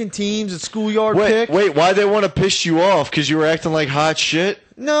they're picking teams at schoolyard pick. Wait, why they want to piss you off? Because you were acting like hot shit?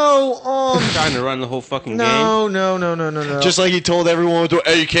 No, Trying to run the whole fucking game. no. Just like he told everyone,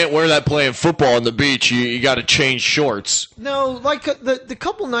 hey, you can't wear that playing football on the beach. You got to change shorts. No, like the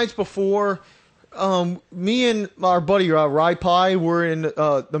couple nights before, me and our buddy Rai Pai were in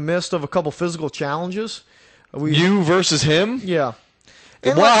the midst of a couple physical challenges. You versus him? Yeah.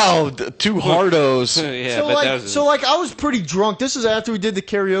 And Wow, two hardos. Yeah, so but like, that was I was pretty drunk. This is after we did the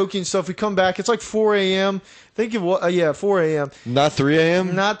karaoke and stuff. We come back. It's like 4 a.m. Think of what? 4 a.m. Not 3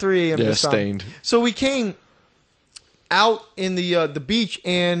 a.m.? Not 3 a.m. Yeah, this time. stained. So we came out in the beach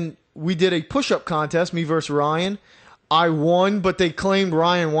and we did a push-up contest. Me versus Ryan. I won, but they claimed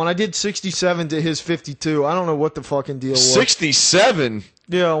Ryan won. I did 67 to his 52. I don't know what the fucking deal was. 67?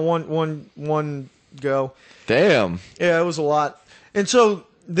 Yeah, one go. Damn. Yeah, it was a lot. And so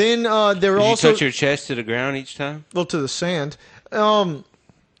Then they're Did you also touch your chest to the ground each time? well to the sand.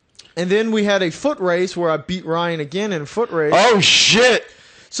 And then we had a foot race where I beat Ryan again in a foot race. Oh shit!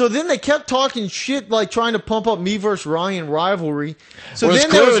 So then they kept talking shit, like trying to pump up me versus Ryan rivalry. So Well, it's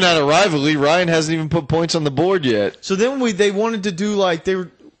then there clearly was, not a rivalry. Ryan hasn't even put points on the board yet. so then they wanted to do like they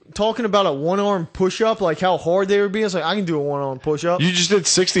were talking about a one-arm push-up, like how hard they would be. I was like, I can do a one-arm push-up. You just did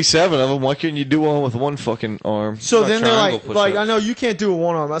 67 of them. Why couldn't you do one with one fucking arm? So Like then they're triangle like, push-ups. I know you can't do a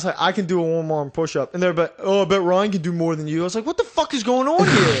one-arm. I was like, I can do a one-arm push-up. And they're like, oh, I bet Ryan can do more than you. I was like, what the fuck is going on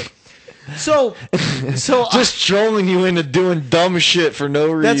here? So Just trolling you into doing dumb shit for no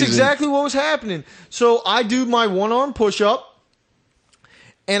reason. that's exactly what was happening. So I do my one-arm push-up,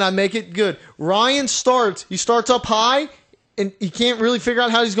 and I make it good. Ryan starts. He starts up high, and he can't really figure out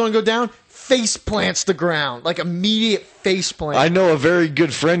how he's going to go down. Face plants the ground, like immediate face plant. I know a very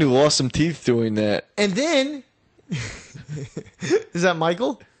good friend who lost some teeth doing that. And then, is that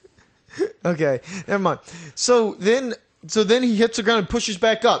Michael? Okay, never mind. So then he hits the ground and pushes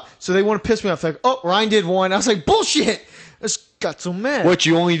back up. So they want to piss me off. Like, oh, Ryan did one. I was like, bullshit. I just got so mad. What,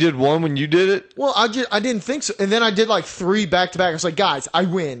 you only did one when you did it? Well, I didn't think so. And then I did like 3 back to back. I was like, guys, I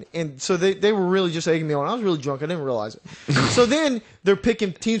win. And so they were really just egging me on. I was really drunk. I didn't realize it. So then they're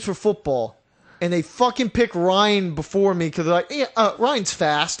picking teams for football. And they fucking pick Ryan before me because they're like, yeah, Ryan's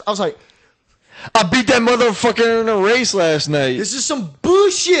fast. I was like, I beat that motherfucker in a race last night. this is some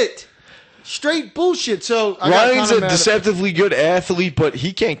bullshit. Straight bullshit. So I got Ryan's kinda a mad at- deceptively good athlete, but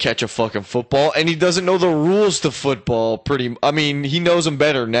he can't catch a fucking football, and he doesn't know the rules to football. I mean, he knows them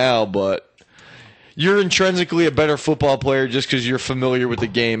better now, but you're intrinsically a better football player just because you're familiar with the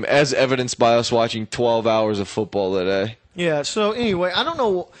game, as evidenced by us watching 12 hours of football today. Yeah, so anyway, I don't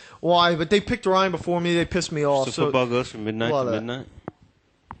know why, but they picked Ryan before me. They pissed me off. So So football goes from midnight love to that. midnight?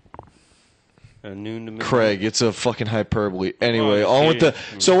 Noon to midnight? Craig, it's a fucking hyperbole. Anyway, Oh, on with the.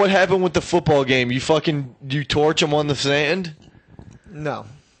 serious? So what happened with the football game? You torch him on the sand? no,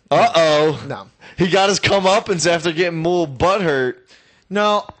 Uh-oh. no, He got his comeuppance after getting a little butt hurt.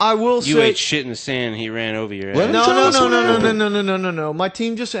 no. I will You say ate shit in the sand, he ran over your Let ass. him no, tell no, us no, what no, no, no, happened. no. My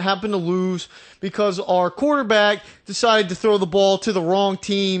team just happened to lose because our quarterback decided to throw the ball to the wrong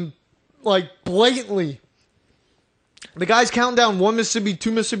team, like blatantly. The guy's counting down 1 Mississippi,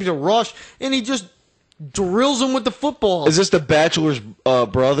 2 Mississippi to rush, and he just drills him with the football. Is this the Bachelor's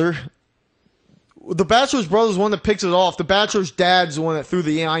brother? The Bachelor's brother's the one that picks it off. The Bachelor's dad's the one that threw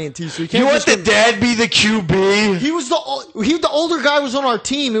the INT. So he can't You want just the go- dad be the QB? He was the older guy was on our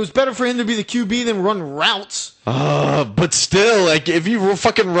team. It was better for him to be the QB than run routes. But still, like, if you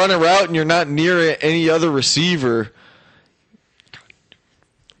fucking run a route and you're not near any other receiver,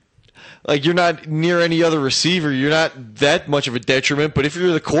 like, you're not near any other receiver, you're not that much of a detriment. But if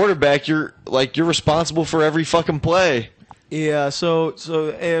you're the quarterback, you're responsible for every fucking play. Yeah, so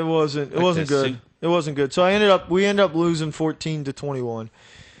it wasn't that good. suit. It wasn't good. So we ended up losing 14-21.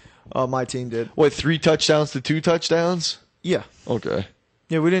 My team did. What, 3 touchdowns to 2 touchdowns? Yeah. Okay.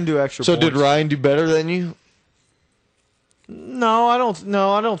 Yeah, we didn't do extra So points. did Ryan do better than you? No, I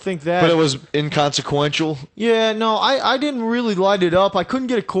don't think that. But it was inconsequential. Yeah, no, I didn't really light it up. I couldn't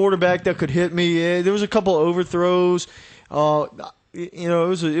get a quarterback that could hit me. There was a couple of overthrows. It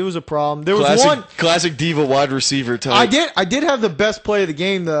was a problem. There was one. Classic diva wide receiver type. I did have the best play of the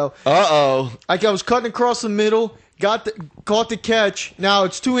game though. Uh-oh. Like I was cutting across the middle, caught the catch. Now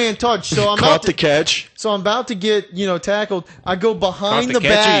it's 2-hand touch, so I'm Caught the catch. So I'm about to get tackled. I go Caught behind the the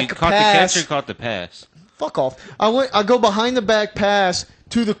catcher, back you caught pass. the catcher, caught the pass. Fuck off. I go behind the back pass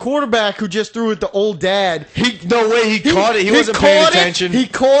to the quarterback who just threw it to old dad. No way, he caught it. He wasn't paying caught it, attention. He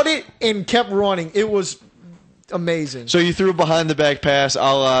caught it and kept running. It was amazing. So you threw a behind the back pass, a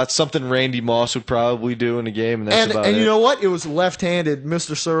la something Randy Moss would probably do in a game, and that's about it. you know what? It was left-handed,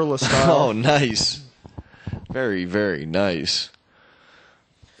 Mr. Surla style. Oh, nice. Very, very nice.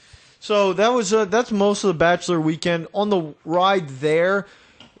 So that's most of the Bachelor weekend. On the ride there,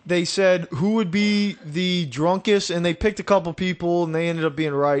 they said who would be the drunkest, and they picked a couple people, and they ended up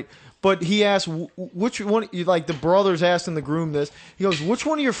being right. But he asked which one, like the brothers asking the groom this. He goes, "Which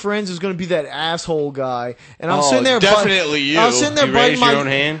one of your friends is going to be that asshole guy?" And I'm sitting there, definitely you. I was sitting there You biting raised my your own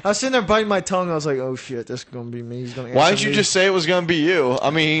hand? I was sitting there biting my tongue. I was like, "Oh shit, this is going to be me." He's going to. Why didn't you just say it was going to be you?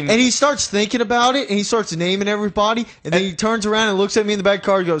 I mean, And he starts thinking about it, and he starts naming everybody, and then he turns around and looks at me in the back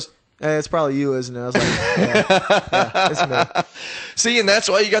car and goes, "Hey, it's probably you, isn't it?" I was like, yeah, it's me. see, and that's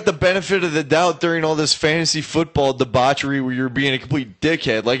why you got the benefit of the doubt during all this fantasy football debauchery where you're being a complete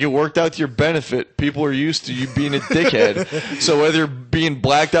dickhead. Like, it worked out to your benefit. People are used to you being a dickhead. So whether being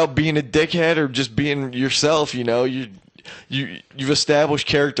blacked out being a dickhead or just being yourself, you've established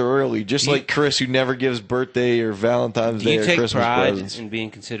character early, just like Chris, who never gives birthday or Valentine's Do Day you or take Christmas pride presents. in being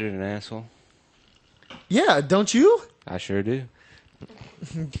considered an asshole? Yeah, don't you? I sure do.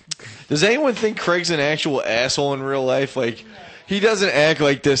 Does anyone think Craig's an actual asshole in real life? Like, he doesn't act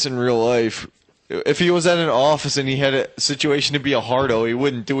like this in real life. If he was at an office and he had a situation to be a hardo, he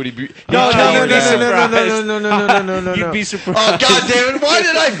wouldn't do what he'd be. No. You'd be surprised. Oh, God damn it. Why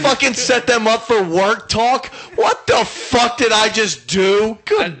did I fucking set them up for work talk? What the fuck did I just do?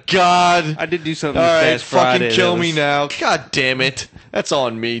 Good God. I did do something All this right, past Friday. fucking kill that me was- now. God damn it. That's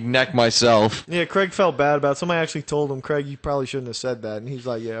on me. Neck myself. Yeah, Craig felt bad about it. Somebody actually told him, Craig, you probably shouldn't have said that. And he's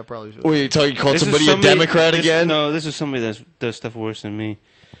like, yeah, I probably should. Wait, you called This is somebody a Democrat again? No, this is somebody that does stuff worse than me.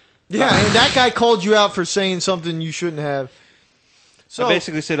 Yeah, and that guy called you out for saying something you shouldn't have. So I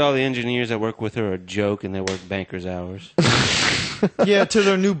basically said all the engineers I work with are a joke and they work banker's hours. yeah, to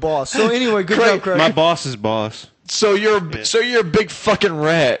their new boss. So anyway, good Craig, job, Craig. My boss's boss. So you're a big fucking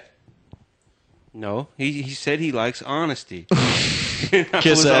rat. No, he said he likes honesty.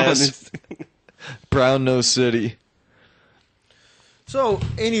 Kiss ass. Brown Nose City. So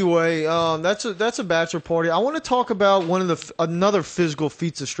anyway, that's a bachelor party. I want to talk about one of another physical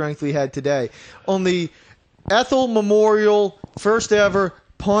feats of strength we had today on the Ethel Memorial first ever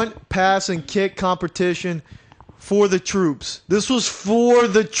punt, pass, and kick competition for the troops. This was for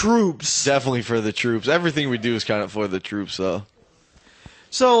the troops. Definitely for the troops. Everything we do is kind of for the troops, though.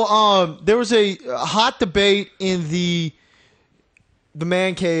 So there was a hot debate in the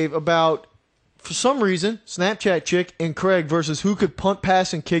man cave about, for some reason, Snapchat chick and Craig versus who could punt,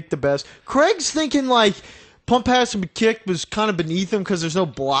 pass, and kick the best. Craig's thinking like punt, pass, and kick was kind of beneath him because there's no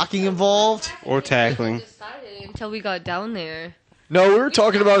blocking involved. Or tackling. Decided until we got down there. No, we were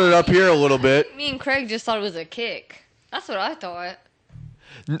talking about it up here a little bit. Me and Craig just thought it was a kick. That's what I thought.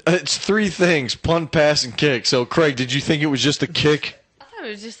 It's three things: punt, pass, and kick. So, Craig, did you think it was just a kick? I thought it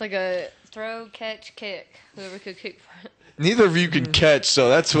was just like a throw, catch, kick. Whoever could kick for it. Neither of you could catch, so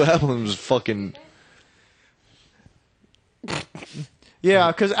that's what happened. Was fucking.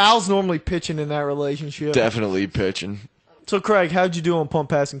 Yeah, because Al's normally pitching in that relationship. Definitely pitching. So, Craig, how'd you do on punt,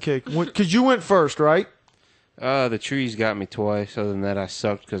 pass, and kick? Because you went first, right? The trees got me twice. Other than that, I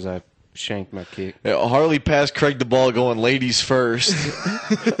sucked because I shanked my kick. Yeah, Harley passed Craig the ball going ladies first.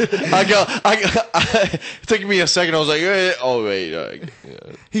 It took me a second. I was like, oh, wait.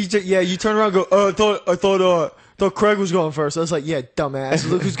 Yeah. You turn around and go, I thought Craig was going first. I was like, yeah, dumbass.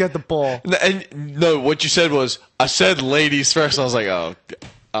 Look who's got the ball. And no, what you said was, I said ladies first. I was like, oh,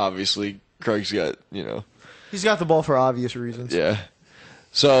 obviously, Craig's got, He's got the ball for obvious reasons. Yeah.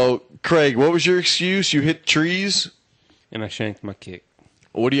 So, Craig, what was your excuse? You hit trees? And I shanked my kick.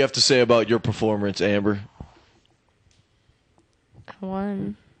 What do you have to say about your performance, Amber? I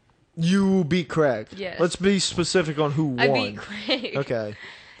won. You beat Craig. Yes. Let's be specific on who won. I beat Craig. Okay.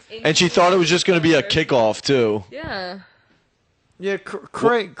 And she thought it was just going to be a kickoff, too. Yeah. Yeah,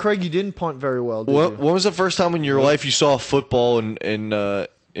 Craig, you didn't punt very well, did When you? was the first time in your life you saw football in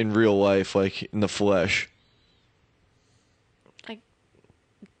real life, like in the flesh?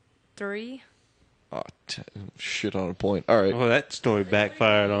 3. Oh, shit on a point. All right. Oh, that story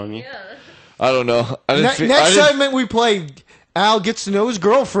backfired on you. Yeah. I don't know. Next segment we played, Al gets to know his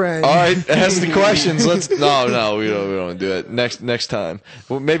girlfriend. All right, ask the questions. No, we don't do it. Next time.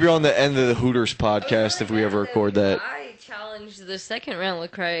 Well, maybe on the end of the Hooters podcast if we ever record that. I challenged the second round with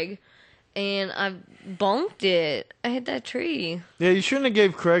Craig, and I bonked it. I hit that tree. Yeah, you shouldn't have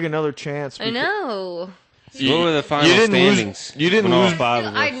gave Craig another chance. I know. What were the final didn't lose- standings? you didn't when all lose- 5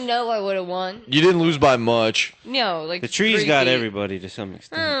 of I us? know I would have won. You didn't lose by much. No, like The trees 3 got feet. everybody to some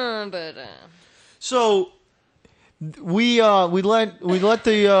extent. But So we let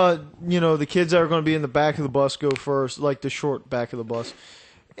the the kids that are going to be in the back of the bus go first, like the short back of the bus,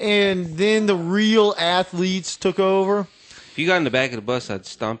 and then the real athletes took over. If you got in the back of the bus, I'd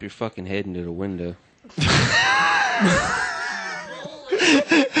stomp your fucking head into the window.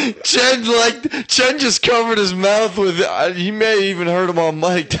 Chen just covered his mouth with. He may even heard him on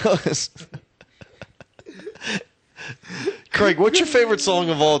mic. Tell us. Craig, what's your favorite song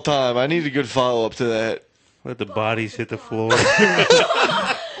of all time? I need a good follow up to that. Let the bodies hit the floor. did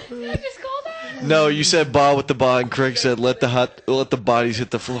I just call that? No, you said "ba" with the "ba," and Craig said let the bodies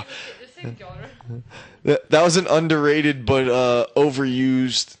hit the floor. The same genre. That was an underrated but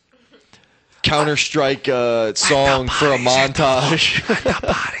overused Counter-Strike song for a montage.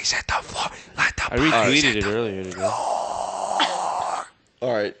 I retweeted it earlier today. All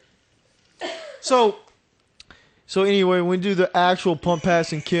right. So anyway, when we do the actual pump,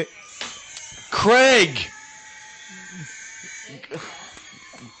 pass, and kick. Craig,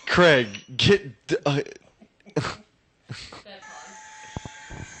 get.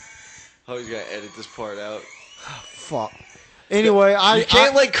 Oh, he's gonna edit this part out. Fuck. Anyway, You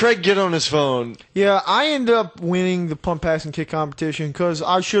can't let Craig get on his phone. I ended up winning the punt, pass, and kick competition because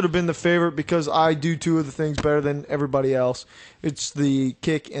I should have been the favorite because I do two of the things better than everybody else. It's the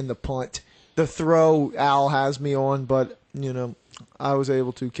kick and the punt. The throw, Al has me on, but, I was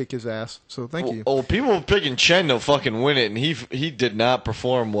able to kick his ass. So thank you. Oh, people were picking Chen to fucking win it, and he did not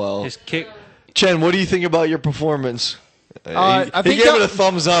perform well. His kick. Chen, what do you think about your performance? I he think gave that- it a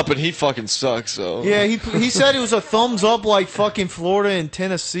thumbs up, and he fucking sucks. So Yeah, he said it was a thumbs up like fucking Florida and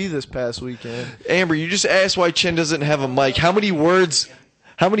Tennessee this past weekend. Amber, you just asked why Chen doesn't have a mic. How many words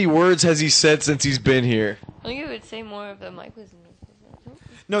has he said since he's been here? I think it would say more if the mic was in this.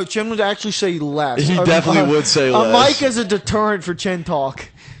 No, Chen would actually say less. He definitely would say A less. mic is a deterrent for Chen talk.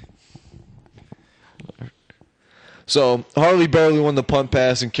 So Harley barely won the punt,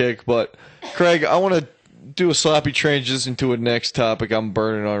 pass, and kick. But Craig, I want to do a sloppy transition to a next topic I'm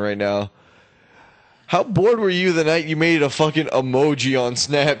burning on right now. How bored were you the night you made a fucking emoji on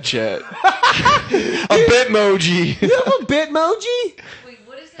Snapchat? A Bitmoji. You have a Bitmoji? Wait,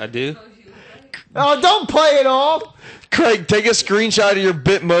 what is I do. Oh, don't play it off. Craig, take a screenshot of your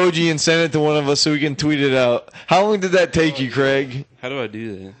Bitmoji and send it to one of us so we can tweet it out. How long did that take you, Craig? How do I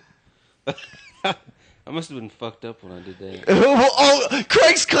do that? I must have been fucked up when I did that. Oh,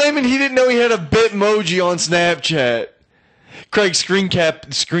 Craig's claiming he didn't know he had a Bitmoji on Snapchat. Craig,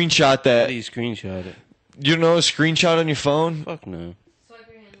 screenshot How that. do you screenshot it? You know a screenshot on your phone? Fuck no. Swipe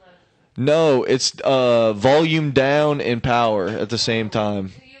your hand left. No, it's volume down and power at the same time.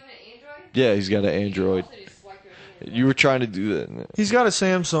 Do you have an Android? Yeah, he's got an Android. Also just swipe your hand You were trying to do that. He's got a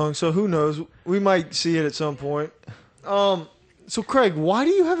Samsung, so who knows? We might see it at some point. So Craig, why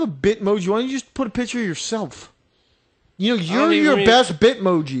do you have a Bitmoji? Why don't you just put a picture of yourself? You're don't even your re- best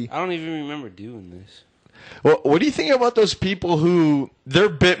Bitmoji. I don't even remember doing this. Well, what do you think about those people who their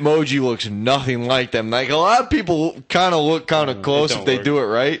Bitmoji looks nothing like them? Like a lot of people kind of look kind of close if don't they work. do it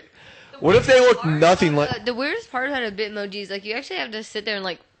right. What if they look nothing like? The weirdest part about a Bitmoji is like you actually have to sit there and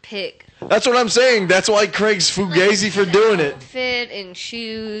like pick That's what I'm saying. That's why Craig's fugazi for doing it. outfit and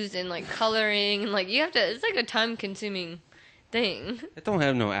shoes and like coloring and like you have to. It's like a time consuming thing. I don't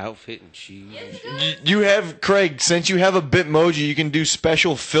have no outfit and shoes. and shit. You have Craig. Since you have a Bitmoji, you can do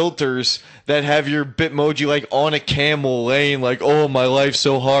special filters that have your Bitmoji like on a camel laying like, "Oh, my life's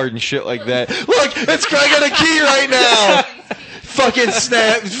so hard" and shit like that. Look, it's Craig on a key right now. Fucking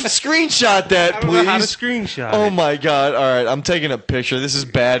screenshot that, I don't know how to please. screenshot Oh it. my god! All right, I'm taking a picture. This is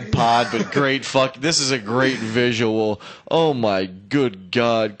bad pod, but great. This is a great visual. Oh my good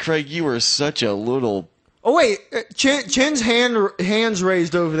god, Craig, you are such a little. Oh wait, Chen's hands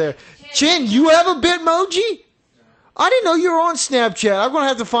raised over there. Chen, you have a Bitmoji? I didn't know you were on Snapchat. I'm gonna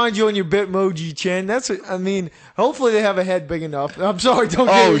have to find you on your Bitmoji, Chen. Hopefully they have a head big enough. I'm sorry, don't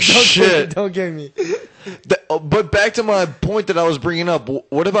get Oh, me. shit. Don't get me. But back to my point that I was bringing up.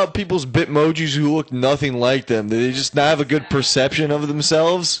 What about people's Bitmojis who look nothing like them? Do they just not have a good perception of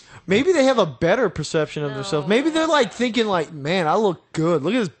themselves? Maybe they have a better perception of themselves. Maybe they're like thinking like, man, I look good.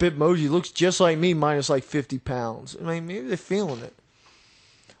 Look at this Bitmoji. It looks just like me minus like 50 pounds. I mean, maybe they're feeling it.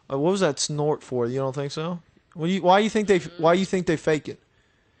 What was that snort for? You don't think so? Why you think they fake it?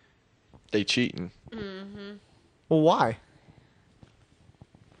 They cheating. Well, why?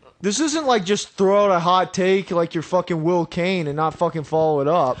 This isn't like just throw out a hot take like you're fucking Will Kane and not fucking follow it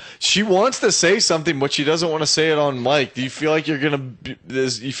up. She wants to say something, but she doesn't want to say it on mic. Do you feel like you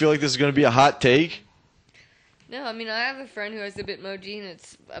feel like this is gonna be a hot take? No, I mean I have a friend who has a Bitmoji and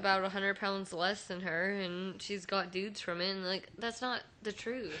it's about 100 pounds less than her, and she's got dudes from it, and like that's not the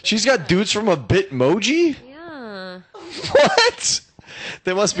truth. She's got dudes from a Bitmoji? Yeah. What?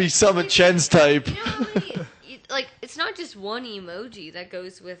 There must be some of Chen's type. You know how many, like it's not just one emoji that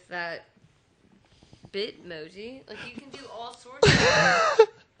goes with that Bitmoji. Like you can do all sorts of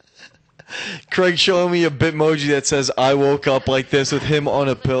Craig showing me a Bitmoji that says "I woke up like this" with him on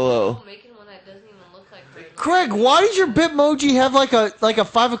a pillow. making one that doesn't even look like her. Craig, why does your Bitmoji have like a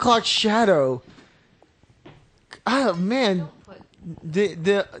 5 o'clock shadow? Oh man,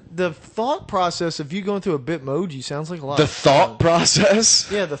 the thought process of you going through a Bitmoji sounds like a lot. The of thought fun. process.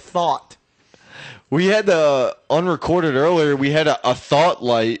 Yeah, the thought. We had unrecorded earlier. We had a thought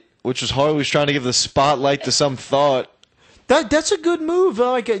light, which was Harley was trying to give the spotlight to some thought. That's a good move.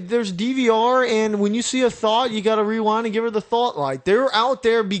 Like there's DVR, and when you see a thought, you got to rewind and give her the thought light. They're out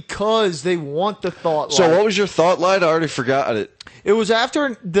there because they want the thought So light. what was your thought light? I already forgot it. It was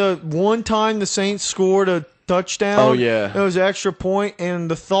after the one time the Saints scored a touchdown. Oh, yeah. It was an extra point, and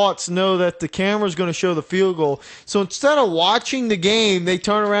the thoughts know that the camera's going to show the field goal. So instead of watching the game, they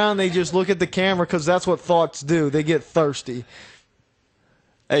turn around and they just look at the camera because that's what thoughts do. They get thirsty.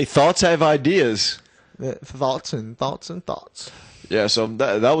 Hey, thoughts have ideas. Thoughts and thoughts and thoughts. Yeah, so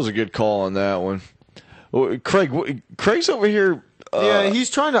that was a good call on that one. Well, Craig's over here. Yeah, he's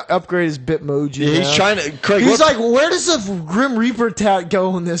trying to upgrade his Bitmoji. Yeah, he's now. trying to. Craig, He's like, where does the Grim Reaper tat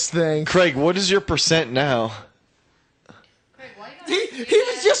go in this thing? Craig, what is your percent now? He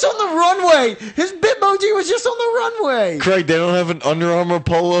was just on the runway. His Bitmoji was just on the runway. Craig, they don't have an Under Armour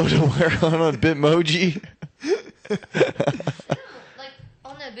polo to wear on a Bitmoji. Like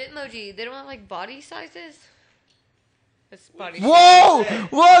on the Bitmoji, they don't have like body sizes. It's body. Whoa!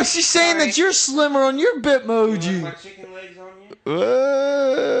 Whoa! She's saying that you're slimmer on your You want Bitmoji. my chicken legs on you?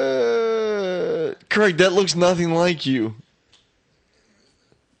 Craig, that looks nothing like you.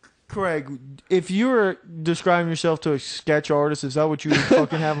 Craig, if you were describing yourself to a sketch artist, is that what you would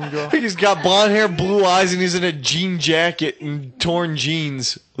fucking have him draw? He's got blonde hair, blue eyes, and he's in a jean jacket and torn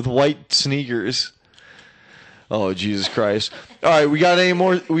jeans with white sneakers. Oh, Jesus Christ! All right, we got any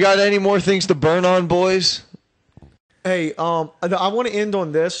more things to burn on, boys? Hey, I want to end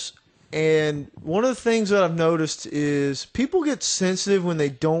on this. And one of the things that I've noticed is people get sensitive when they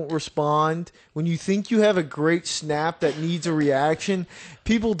don't respond. When you think you have a great snap that needs a reaction,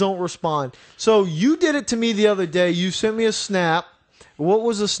 people don't respond. So you did it to me the other day. You sent me a snap. What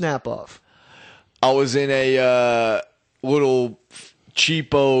was the snap of? I was in a little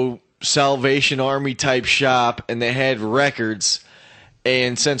cheapo Salvation Army type shop, and they had records.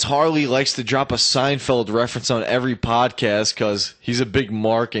 And since Harley likes to drop a Seinfeld reference on every podcast because he's a big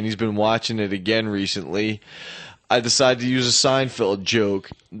mark and he's been watching it again recently, I decided to use a Seinfeld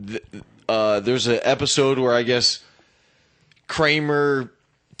joke. There's an episode where I guess Kramer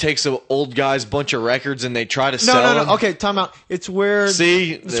takes an old guy's bunch of records and they try to sell them. Okay, time out. It's where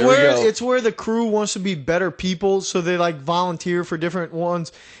See, it's there where we go. it's where the crew wants to be better people, so they like volunteer for different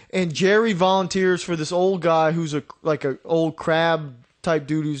ones. And Jerry volunteers for this old guy who's like a old crab type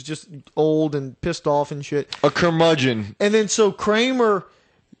dude who's just old and pissed off and shit. A curmudgeon. And then so Kramer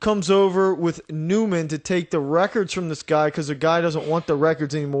comes over with Newman to take the records from this guy because the guy doesn't want the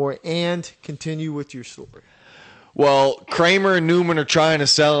records anymore, and continue with your story. Well, Kramer and Newman are trying to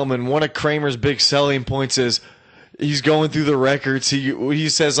sell them, and one of Kramer's big selling points is he's going through the records. He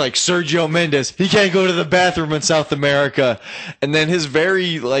says, like, Sergio Mendes, he can't go to the bathroom in South America. And then his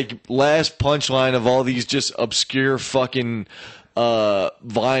very, like, last punchline of all these just obscure fucking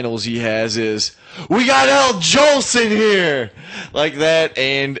vinyls he has is, we got Al Jolson here! Like that,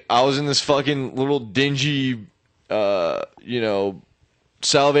 and I was in this fucking little dingy,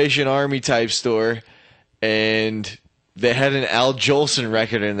 Salvation Army type store, and they had an Al Jolson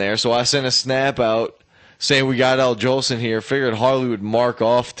record in there, so I sent a snap out saying we got Al Jolson here. Figured Harley would mark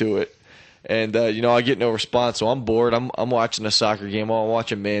off to it, and I get no response, so I'm bored. I'm watching a soccer game. I'm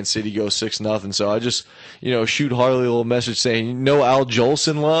watching Man City go 6-0, so I just shoot Harley a little message saying, no Al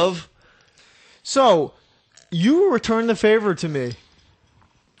Jolson love. So you return the favor to me.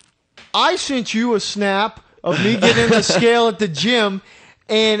 I sent you a snap of me getting the scale at the gym,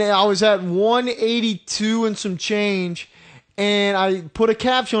 and I was at 182 and some change, and I put a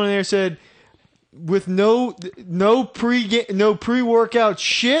caption on there that said, with no pre-workout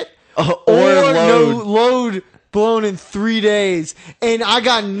shit or no load blown in 3 days, and I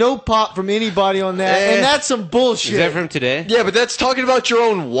got no pop from anybody on that, and that's some bullshit. Is that from today? Yeah, but that's talking about your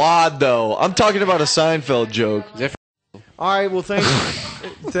own wad, though. I'm talking about a Seinfeld joke. Is that All right, well, thanks.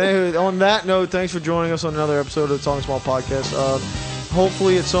 On that note, thanks for joining us on another episode of the Talking Small podcast.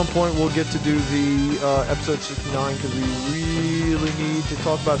 Hopefully, at some point, we'll get to do the episode 69 because we really need to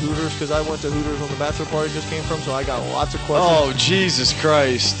talk about Hooters because I went to Hooters on the bachelor party I just came from, so I got lots of questions. Oh, Jesus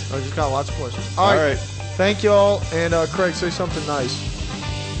Christ. I just got lots of questions. All right. Thank you all. And Craig, say something nice.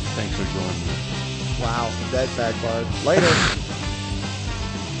 Thanks for joining me. Wow, that backfired. Later.